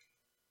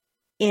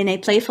in a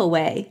playful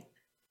way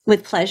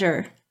with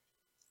pleasure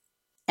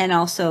and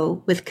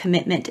also with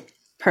commitment,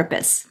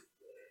 purpose.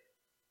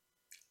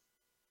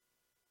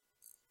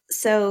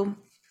 So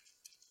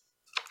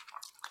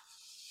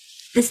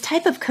this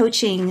type of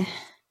coaching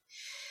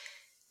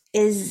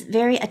is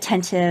very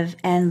attentive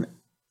and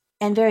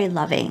very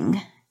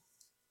loving,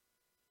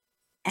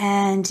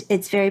 and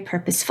it's very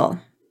purposeful.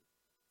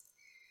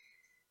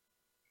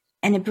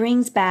 And it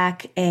brings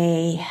back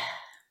a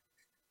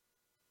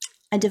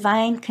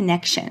divine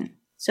connection.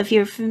 So if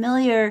you're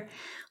familiar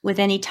with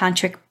any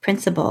tantric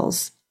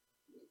principles,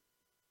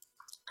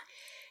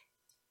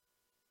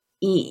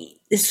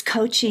 this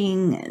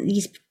coaching,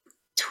 these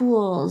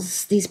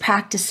tools, these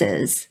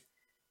practices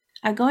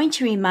are going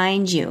to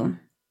remind you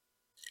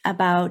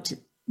about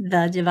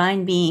the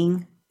divine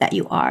being that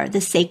you are,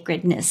 the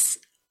sacredness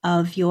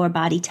of your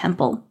body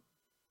temple.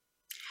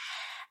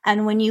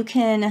 And when you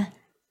can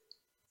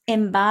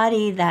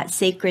embody that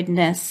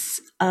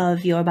sacredness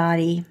of your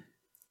body,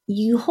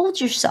 you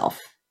hold yourself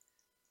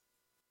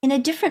in a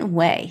different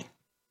way.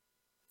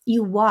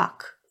 You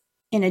walk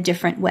in a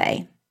different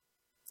way.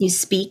 You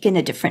speak in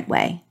a different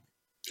way.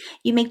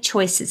 You make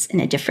choices in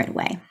a different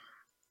way.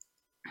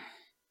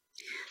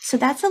 So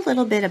that's a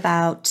little bit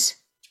about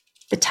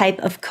the type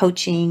of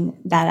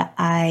coaching that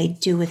I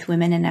do with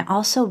women. And I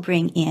also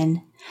bring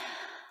in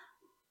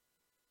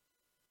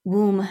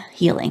womb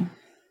healing.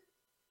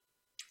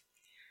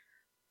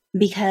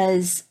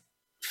 Because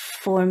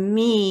for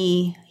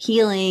me,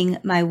 healing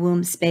my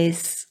womb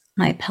space,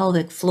 my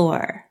pelvic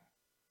floor,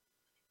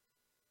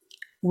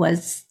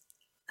 was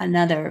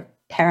another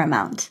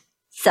paramount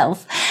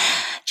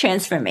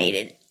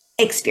self-transformated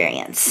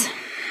experience.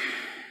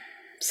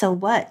 So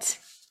what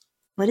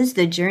does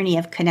the journey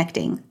of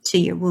connecting to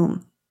your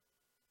womb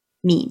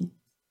mean?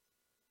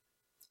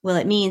 Well,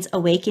 it means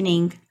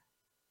awakening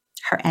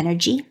her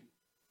energy,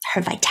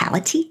 her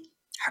vitality,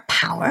 her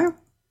power,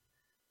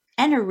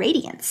 and her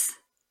radiance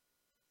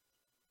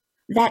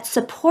that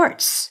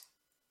supports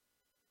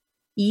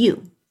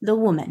you, the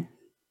woman,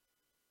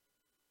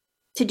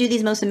 to do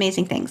these most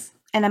amazing things.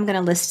 And I'm going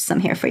to list some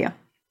here for you.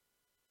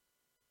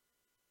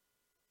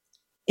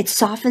 It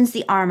softens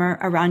the armor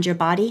around your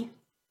body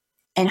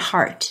and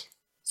heart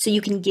so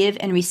you can give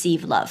and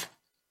receive love.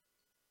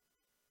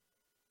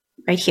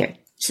 Right here,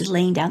 this is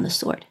laying down the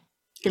sword.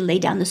 You can lay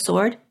down the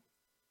sword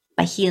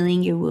by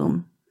healing your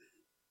womb.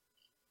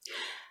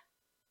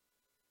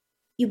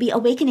 You'll be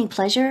awakening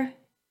pleasure,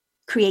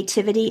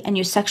 creativity, and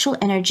your sexual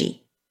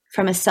energy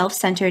from a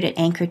self-centered and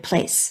anchored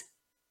place.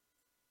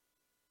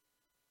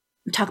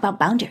 We talk about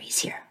boundaries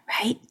here,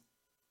 right?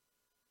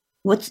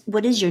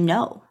 What is your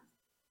no?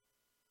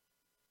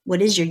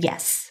 What is your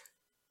yes?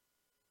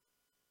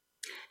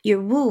 Your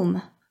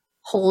womb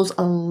holds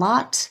a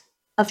lot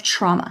of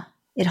trauma.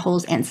 It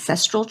holds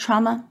ancestral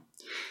trauma.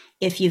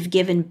 If you've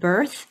given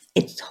birth,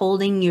 it's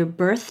holding your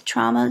birth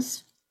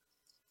traumas.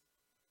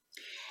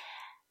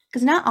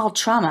 Because not all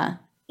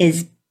trauma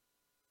is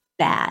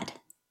bad.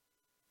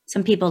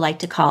 Some people like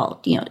to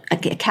call,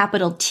 a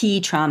capital T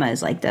trauma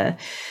is like the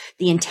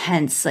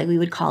intense, like we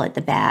would call it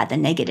the bad, the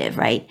negative,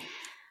 right?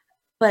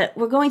 But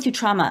we're going through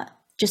trauma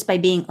just by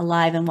being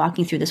alive and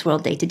walking through this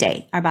world day to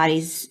day. Our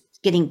body's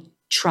getting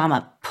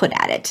trauma put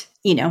at it,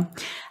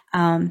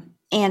 and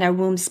our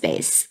womb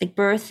space. Like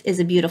birth is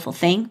a beautiful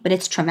thing, but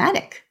it's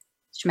traumatic.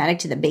 It's traumatic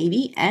to the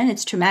baby and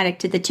it's traumatic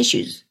to the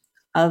tissues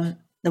of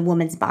the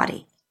woman's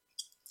body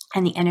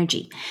and the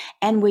energy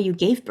and where you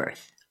gave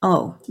birth.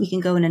 Oh, we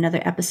can go in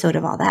another episode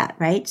of all that,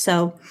 right?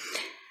 So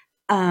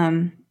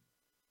getting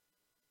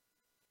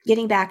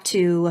back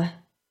to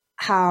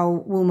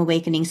how womb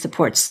awakening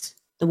supports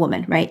the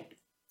woman, right?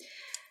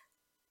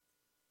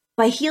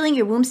 By healing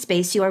your womb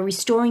space, you are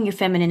restoring your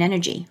feminine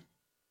energy.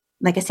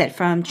 Like I said,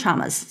 from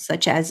traumas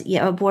such as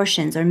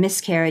abortions or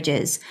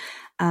miscarriages,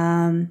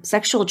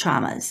 sexual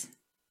traumas.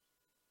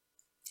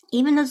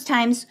 Even those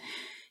times,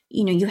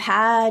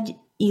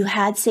 you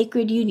had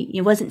sacred union.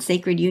 It wasn't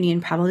sacred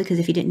union probably because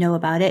if you didn't know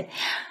about it,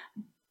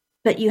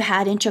 but you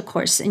had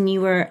intercourse and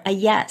you were a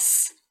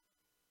yes.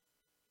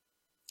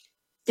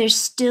 There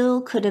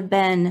still could have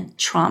been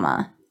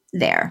trauma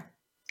there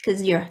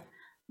because your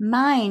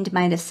mind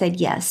might have said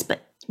yes,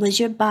 but was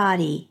your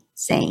body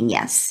saying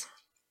yes?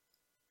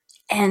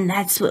 And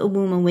that's what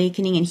womb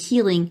awakening and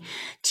healing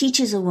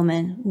teaches a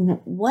woman.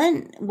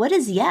 What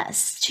is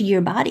yes to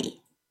your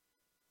body?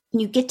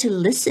 And you get to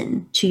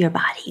listen to your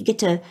body. You get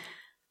to,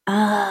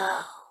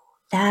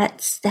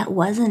 that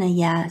wasn't a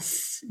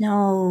yes.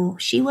 No,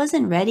 she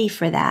wasn't ready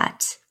for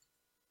that.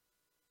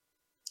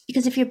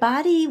 Because if your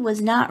body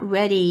was not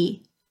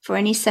ready for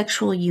any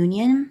sexual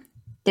union,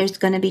 there's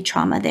going to be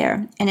trauma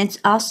there. And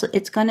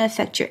it's going to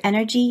affect your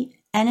energy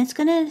and it's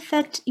going to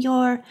affect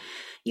your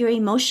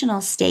emotional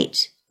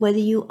state, whether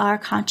you are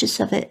conscious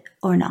of it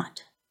or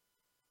not.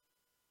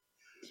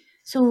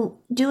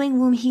 So doing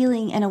womb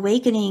healing and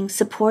awakening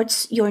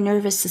supports your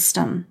nervous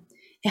system.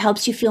 It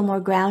helps you feel more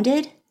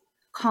grounded,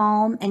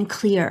 calm, and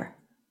clear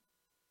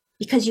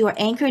because you are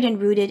anchored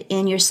and rooted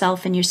in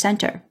yourself and your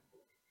center.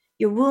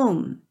 Your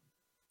womb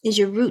is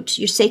your root,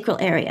 your sacral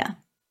area.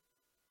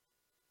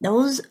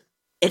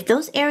 If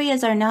those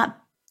areas are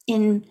not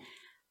in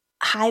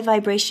high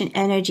vibration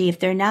energy, if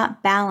they're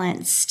not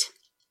balanced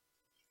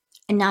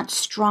and not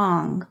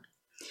strong,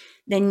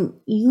 then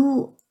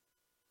you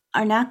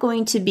are not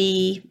going to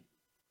be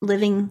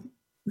living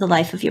the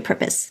life of your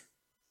purpose.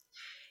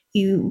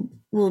 You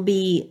will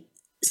be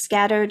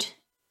scattered.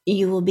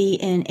 You will be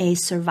in a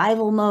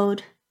survival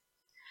mode.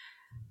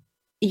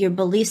 Your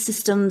belief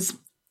systems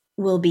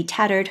will be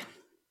tattered.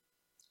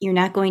 You're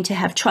not going to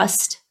have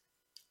trust.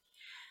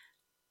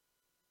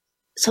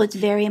 So it's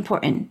very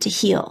important to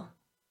heal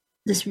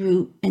this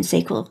root and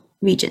sacral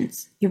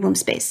regions, your womb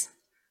space.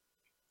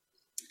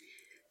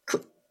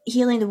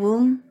 Healing the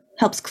womb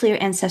helps clear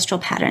ancestral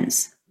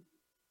patterns.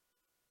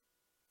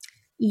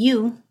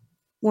 You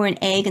were an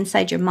egg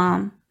inside your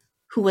mom,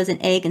 who was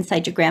an egg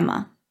inside your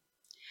grandma.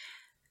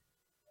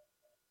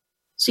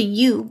 So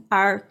you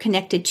are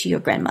connected to your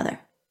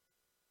grandmother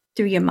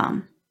through your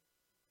mom.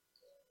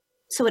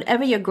 So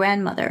whatever your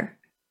grandmother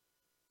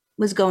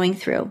was going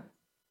through,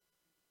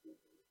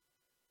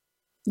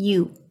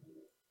 you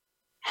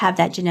have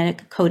that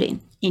genetic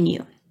coding in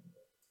you.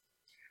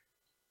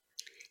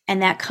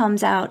 And that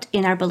comes out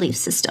in our belief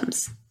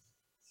systems.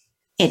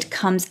 It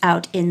comes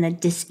out in the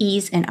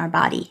dis-ease in our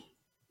body.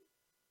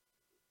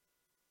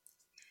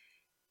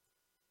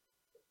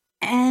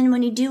 And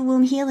when you do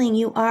womb healing,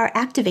 you are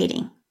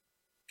activating.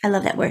 I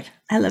love that word.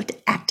 I love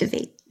to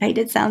activate, right?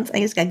 It sounds,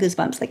 I just got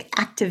goosebumps, like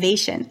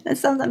activation. That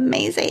sounds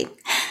amazing.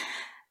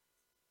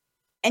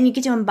 And you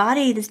get to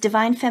embody this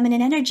divine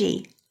feminine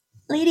energy.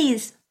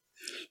 Ladies,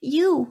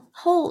 you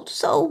hold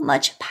so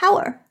much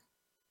power.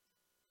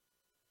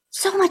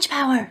 So much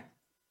power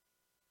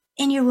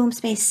in your womb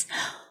space.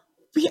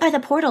 We are the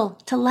portal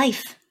to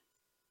life.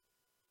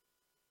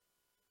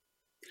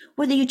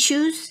 Whether you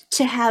choose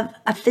to have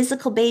a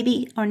physical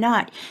baby or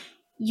not,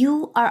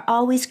 you are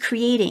always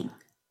creating.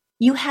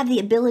 You have the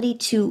ability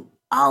to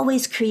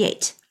always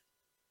create.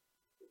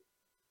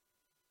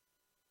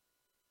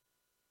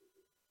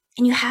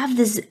 And you have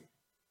this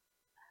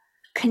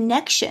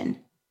connection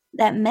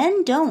that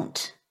men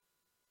don't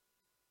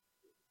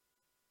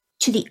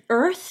to the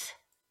earth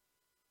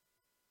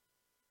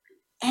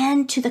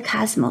and to the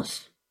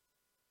cosmos.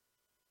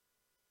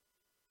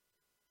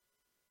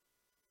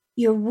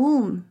 Your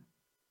womb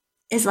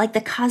is like the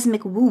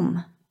cosmic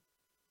womb.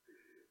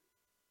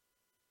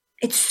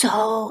 It's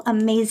so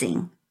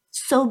amazing,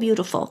 so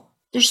beautiful.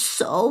 There's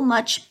so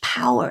much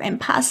power and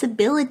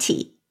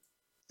possibility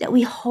that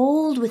we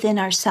hold within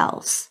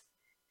ourselves.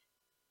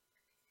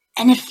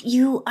 And if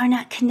you are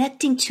not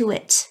connecting to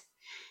it,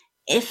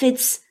 if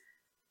it's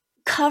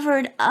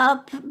covered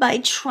up by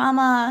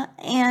trauma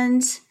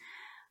and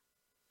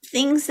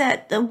things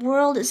that the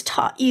world has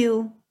taught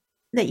you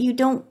that you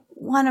don't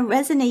want to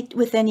resonate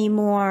with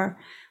anymore,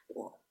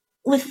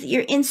 with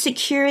your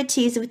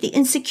insecurities, with the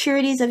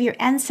insecurities of your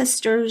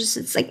ancestors,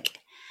 it's like,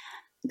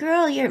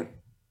 girl,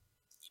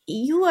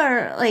 you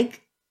are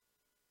like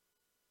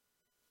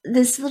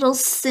this little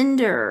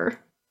cinder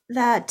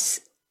that,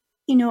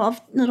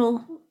 of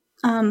little,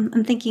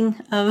 I'm thinking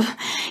of,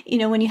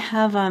 when you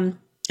have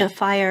a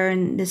fire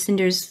and the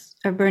cinders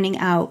are burning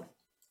out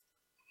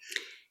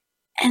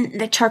and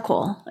the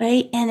charcoal,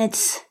 right?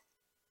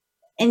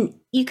 And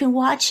you can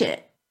watch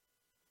it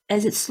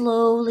as it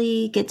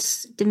slowly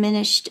gets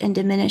diminished and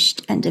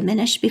diminished and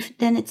diminished.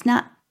 Then it's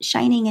not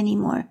shining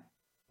anymore.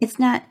 It's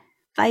not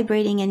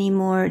vibrating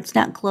anymore. It's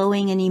not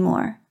glowing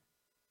anymore.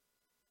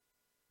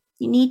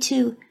 You need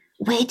to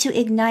way to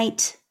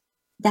ignite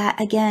that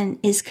again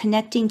is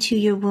connecting to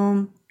your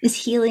womb, is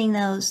healing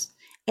those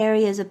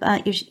areas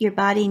about your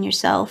body and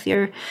yourself,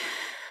 your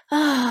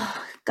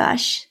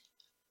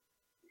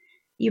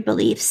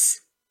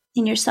beliefs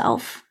in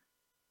yourself.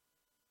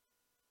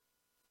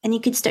 And you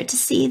could start to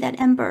see that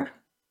ember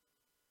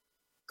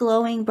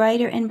glowing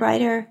brighter and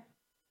brighter.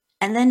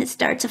 And then it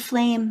starts a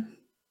flame.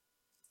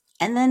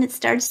 And then it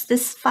starts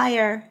this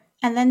fire.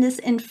 And then this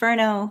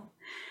inferno.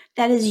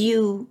 That is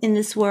you in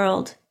this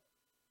world.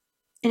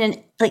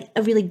 In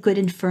a really good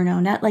inferno.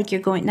 Not like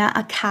you're going, not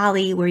a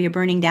Kali where you're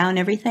burning down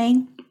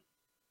everything.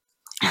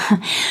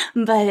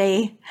 But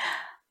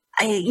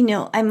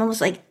I'm almost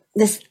like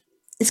this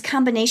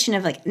combination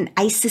of like an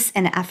Isis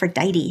and an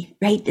Aphrodite,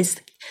 right? This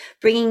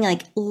bringing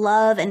like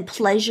love and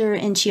pleasure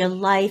into your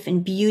life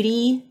and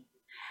beauty.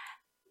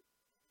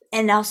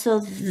 And also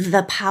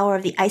the power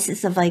of the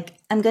Isis of like,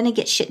 I'm going to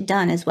get shit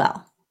done as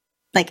well.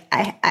 Like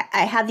I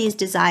have these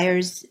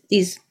desires,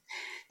 these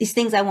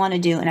things I want to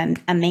do,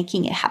 and I'm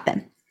making it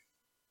happen.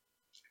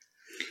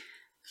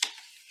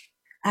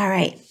 All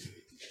right.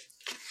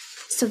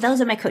 So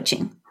those are my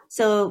coaching.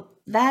 So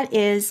that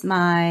is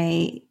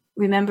my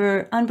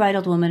Remember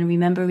Unbridled Woman,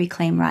 Remember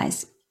Reclaim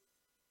Rise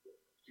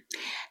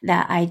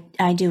that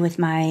I do with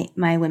my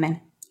women.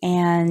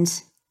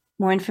 And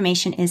more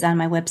information is on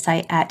my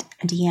website at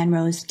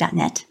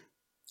deannerose.net.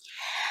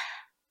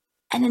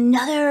 And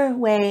another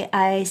way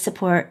I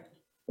support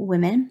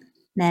women,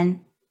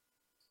 men,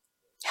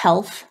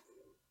 health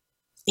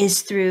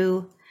is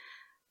through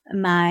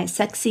my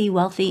sexy,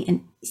 wealthy,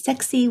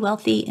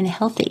 and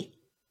healthy.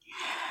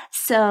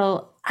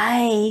 So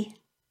I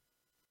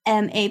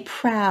am a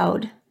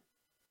proud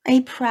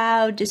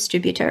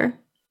distributor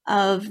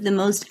of the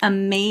most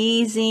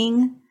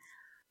amazing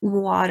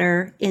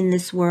water in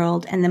this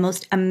world and the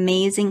most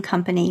amazing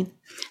company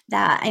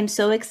that I'm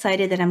so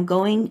excited that I'm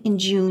going in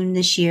June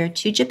this year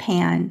to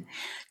Japan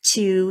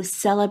to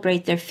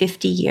celebrate their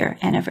 50-year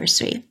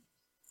anniversary.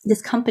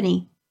 This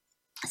company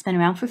has been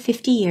around for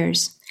 50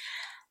 years.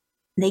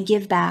 They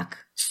give back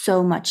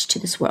so much to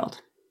this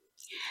world.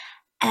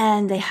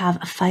 And they have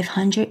a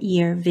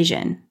 500-year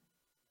vision.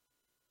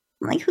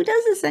 I'm like, who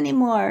does this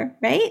anymore,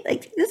 right?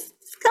 Like this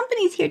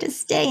company's here to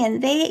stay,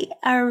 and they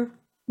are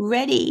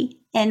ready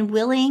and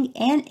willing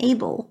and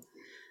able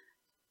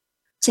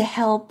to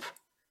help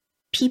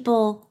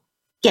people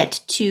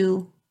get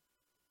to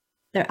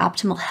their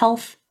optimal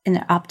health and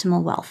their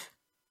optimal wealth,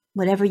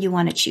 whatever you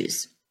want to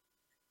choose.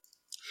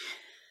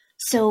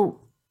 So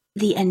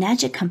the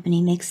Enagic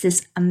company makes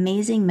this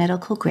amazing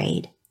medical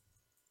grade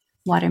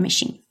water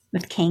machine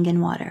with Kangen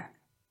water,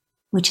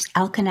 which is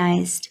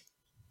alkalized,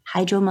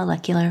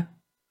 hydromolecular,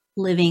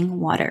 living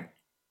water.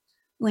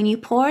 When you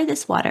pour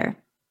this water,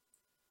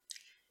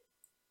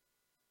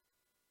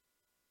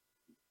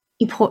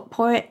 you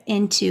pour it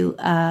into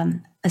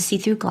a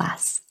see-through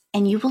glass,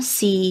 and you will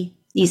see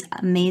these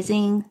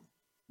amazing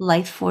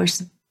life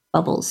force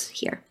bubbles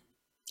here.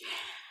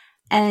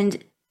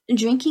 And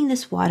drinking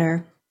this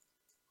water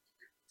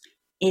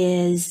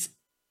is,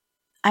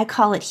 I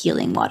call it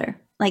healing water.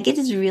 Like, it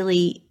is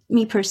really,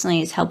 me personally,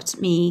 has helped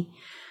me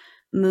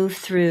move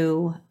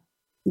through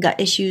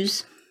gut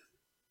issues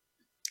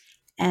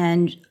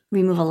and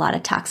remove a lot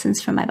of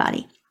toxins from my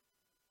body.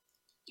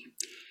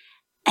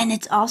 And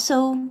it's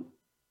also,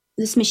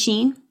 this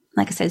machine,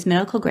 like I said, is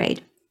medical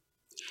grade.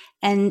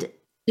 And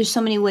there's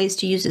so many ways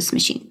to use this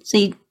machine. So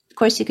of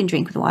course you can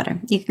drink with water.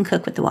 You can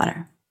cook with the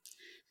water.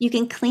 You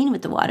can clean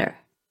with the water.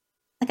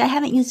 Like, I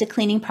haven't used a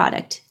cleaning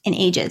product in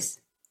ages.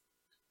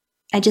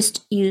 I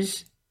just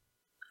use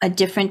a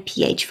different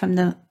pH from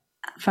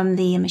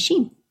the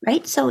machine,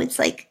 right? So it's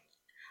like,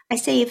 I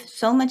save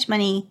so much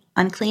money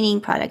on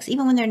cleaning products,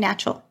 even when they're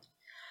natural.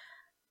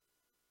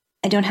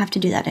 I don't have to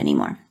do that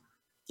anymore,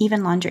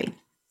 even laundry.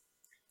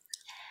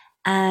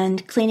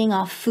 And cleaning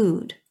off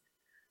food.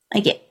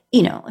 Like,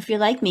 if you're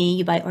like me,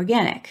 you buy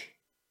organic.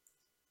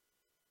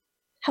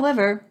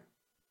 However,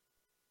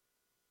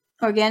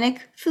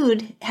 organic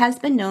food has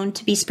been known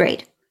to be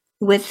sprayed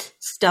with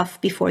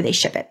stuff before they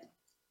ship it.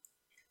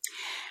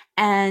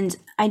 And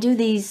I do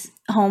these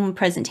home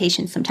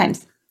presentations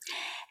sometimes.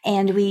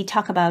 And we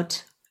talk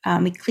about,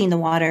 we clean the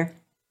water,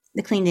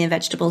 clean the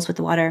vegetables with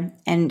the water,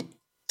 and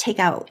take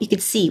out, you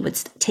could see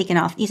what's taken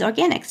off, these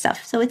organic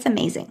stuff. So it's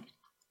amazing.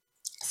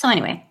 So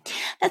anyway,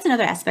 that's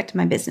another aspect of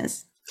my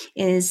business,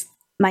 is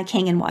my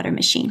Kangen water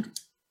machine.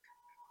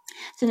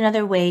 It's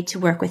another way to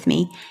work with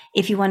me.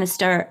 If you want to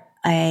start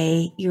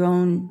your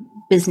own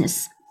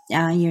business,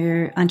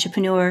 you're an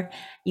entrepreneur,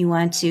 you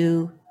want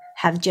to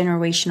have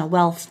generational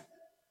wealth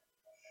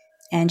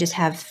and just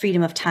have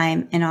freedom of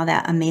time and all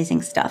that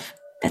amazing stuff.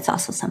 That's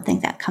also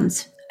something that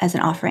comes as an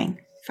offering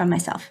from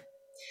myself.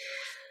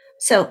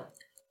 So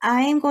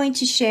I am going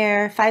to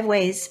share 5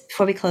 ways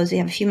before we close. We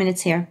have a few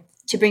minutes here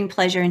to bring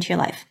pleasure into your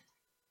life.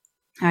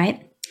 All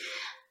right.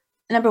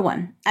 Number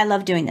 1, I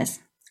love doing this.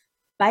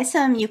 Buy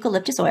some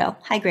eucalyptus oil,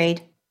 high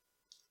grade,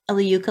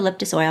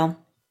 eucalyptus oil,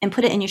 and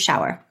put it in your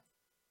shower.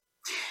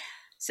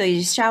 So you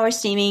just shower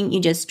steaming,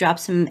 you just drop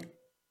some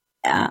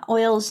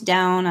oils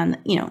down on,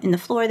 in the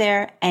floor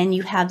there, and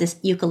you have this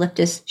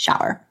eucalyptus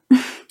shower.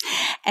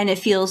 And it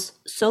feels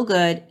so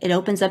good. It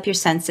opens up your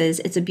senses.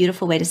 It's a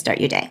beautiful way to start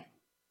your day.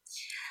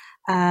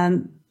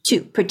 2,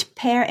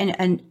 prepare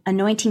an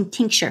anointing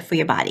tincture for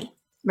your body,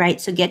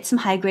 right? So get some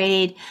high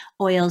grade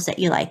oils that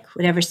you like,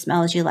 whatever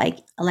smells you like,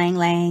 ylang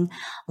ylang,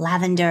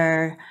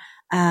 lavender,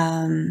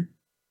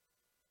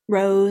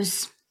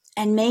 rose,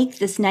 and make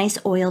this nice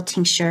oil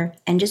tincture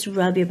and just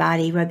rub your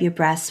body, rub your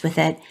breasts with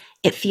it.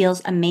 It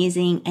feels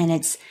amazing, and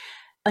it's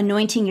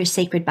anointing your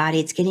sacred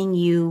body. It's getting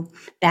you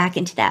back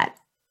into that,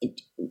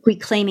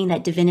 reclaiming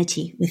that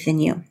divinity within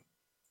you.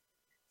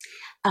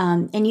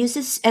 And use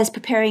this as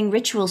preparing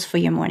rituals for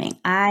your morning.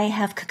 I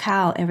have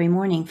cacao every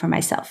morning for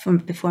myself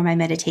before my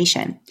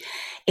meditation.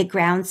 It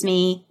grounds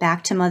me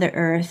back to Mother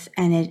Earth,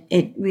 and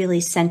it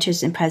really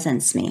centers and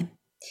presents me.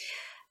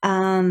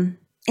 And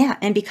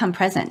become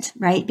present,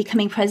 right?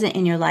 Becoming present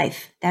in your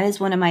life. That is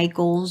one of my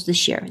goals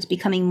this year, is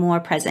becoming more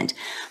present,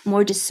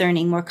 more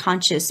discerning, more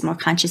conscious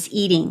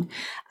eating,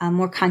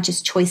 more conscious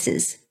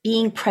choices,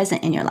 being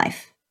present in your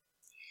life.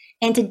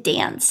 And to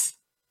dance.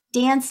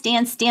 Dance,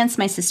 dance, dance,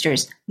 my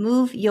sisters.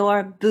 Move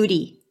your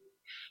booty.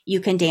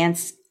 You can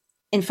dance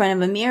in front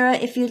of a mirror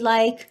if you'd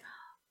like.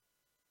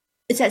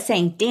 It's that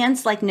saying,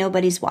 dance like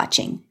nobody's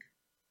watching.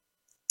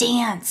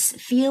 Dance.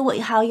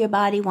 Feel how your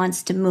body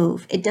wants to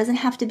move. It doesn't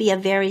have to be a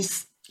very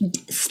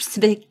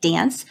specific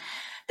dance.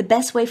 The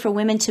best way for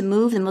women to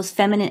move, the most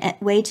feminine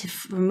way to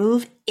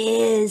move,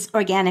 is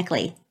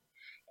organically.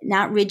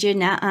 Not rigid,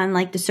 not on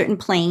like the certain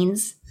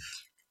planes.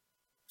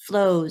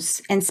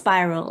 Flows and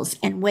spirals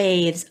and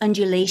waves,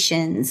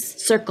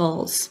 undulations,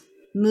 circles.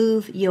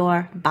 Move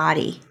your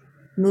body.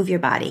 Move your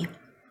body.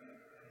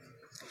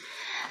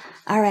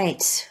 All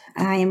right.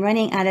 I am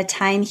running out of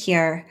time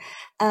here.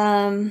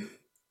 Here's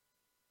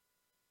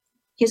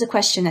a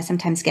question I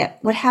sometimes get.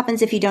 What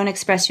happens if you don't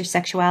express your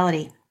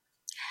sexuality?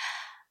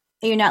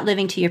 You're not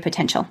living to your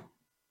potential.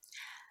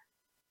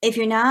 If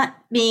you're not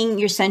being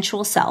your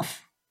sensual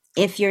self,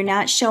 if you're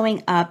not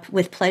showing up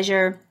with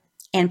pleasure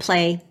and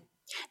play,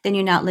 then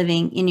you're not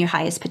living in your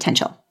highest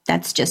potential.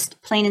 That's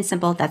just plain and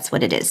simple. That's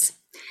what it is.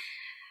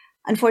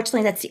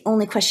 Unfortunately, that's the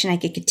only question I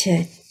get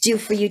to do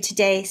for you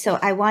today. So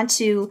I want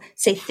to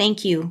say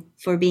thank you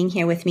for being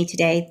here with me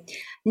today.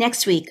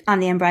 Next week on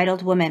the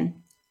Unbridled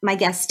Woman, my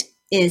guest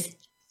is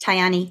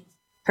Tyani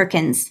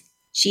Perkins.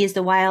 She is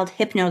the wild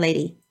hypno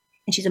lady,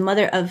 and she's a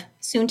mother of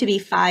soon to be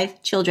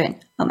 5 children.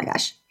 Oh my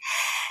gosh.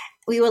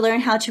 We will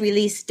learn how to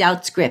release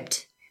doubt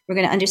script, We're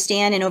going to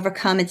understand and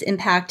overcome its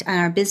impact on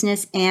our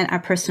business and our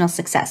personal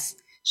success.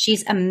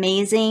 She's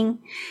amazing.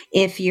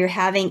 If you're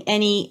having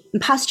any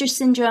imposter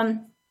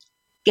syndrome,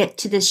 get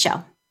to this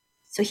show.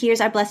 So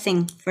here's our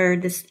blessing for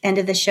this end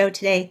of the show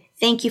today.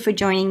 Thank you for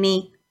joining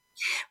me.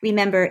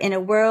 Remember, in a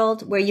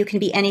world where you can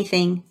be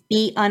anything,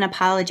 be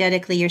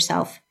unapologetically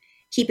yourself.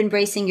 Keep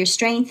embracing your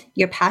strength,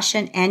 your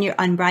passion, and your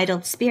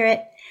unbridled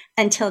spirit.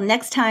 Until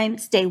next time,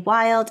 stay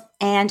wild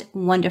and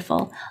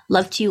wonderful.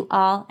 Love to you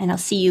all, and I'll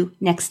see you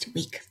next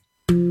week.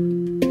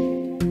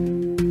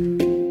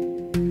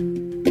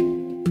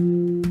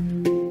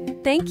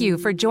 Thank you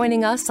for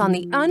joining us on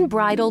the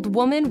Unbridled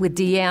Woman with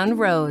Deanne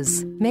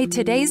Rose. May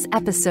today's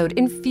episode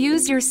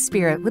infuse your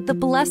spirit with the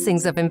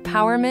blessings of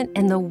empowerment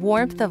and the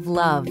warmth of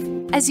love.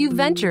 As you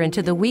venture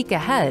into the week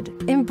ahead,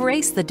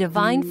 embrace the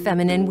divine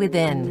feminine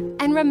within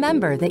and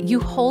remember that you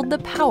hold the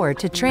power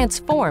to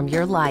transform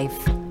your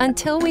life.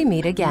 Until we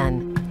meet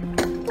again,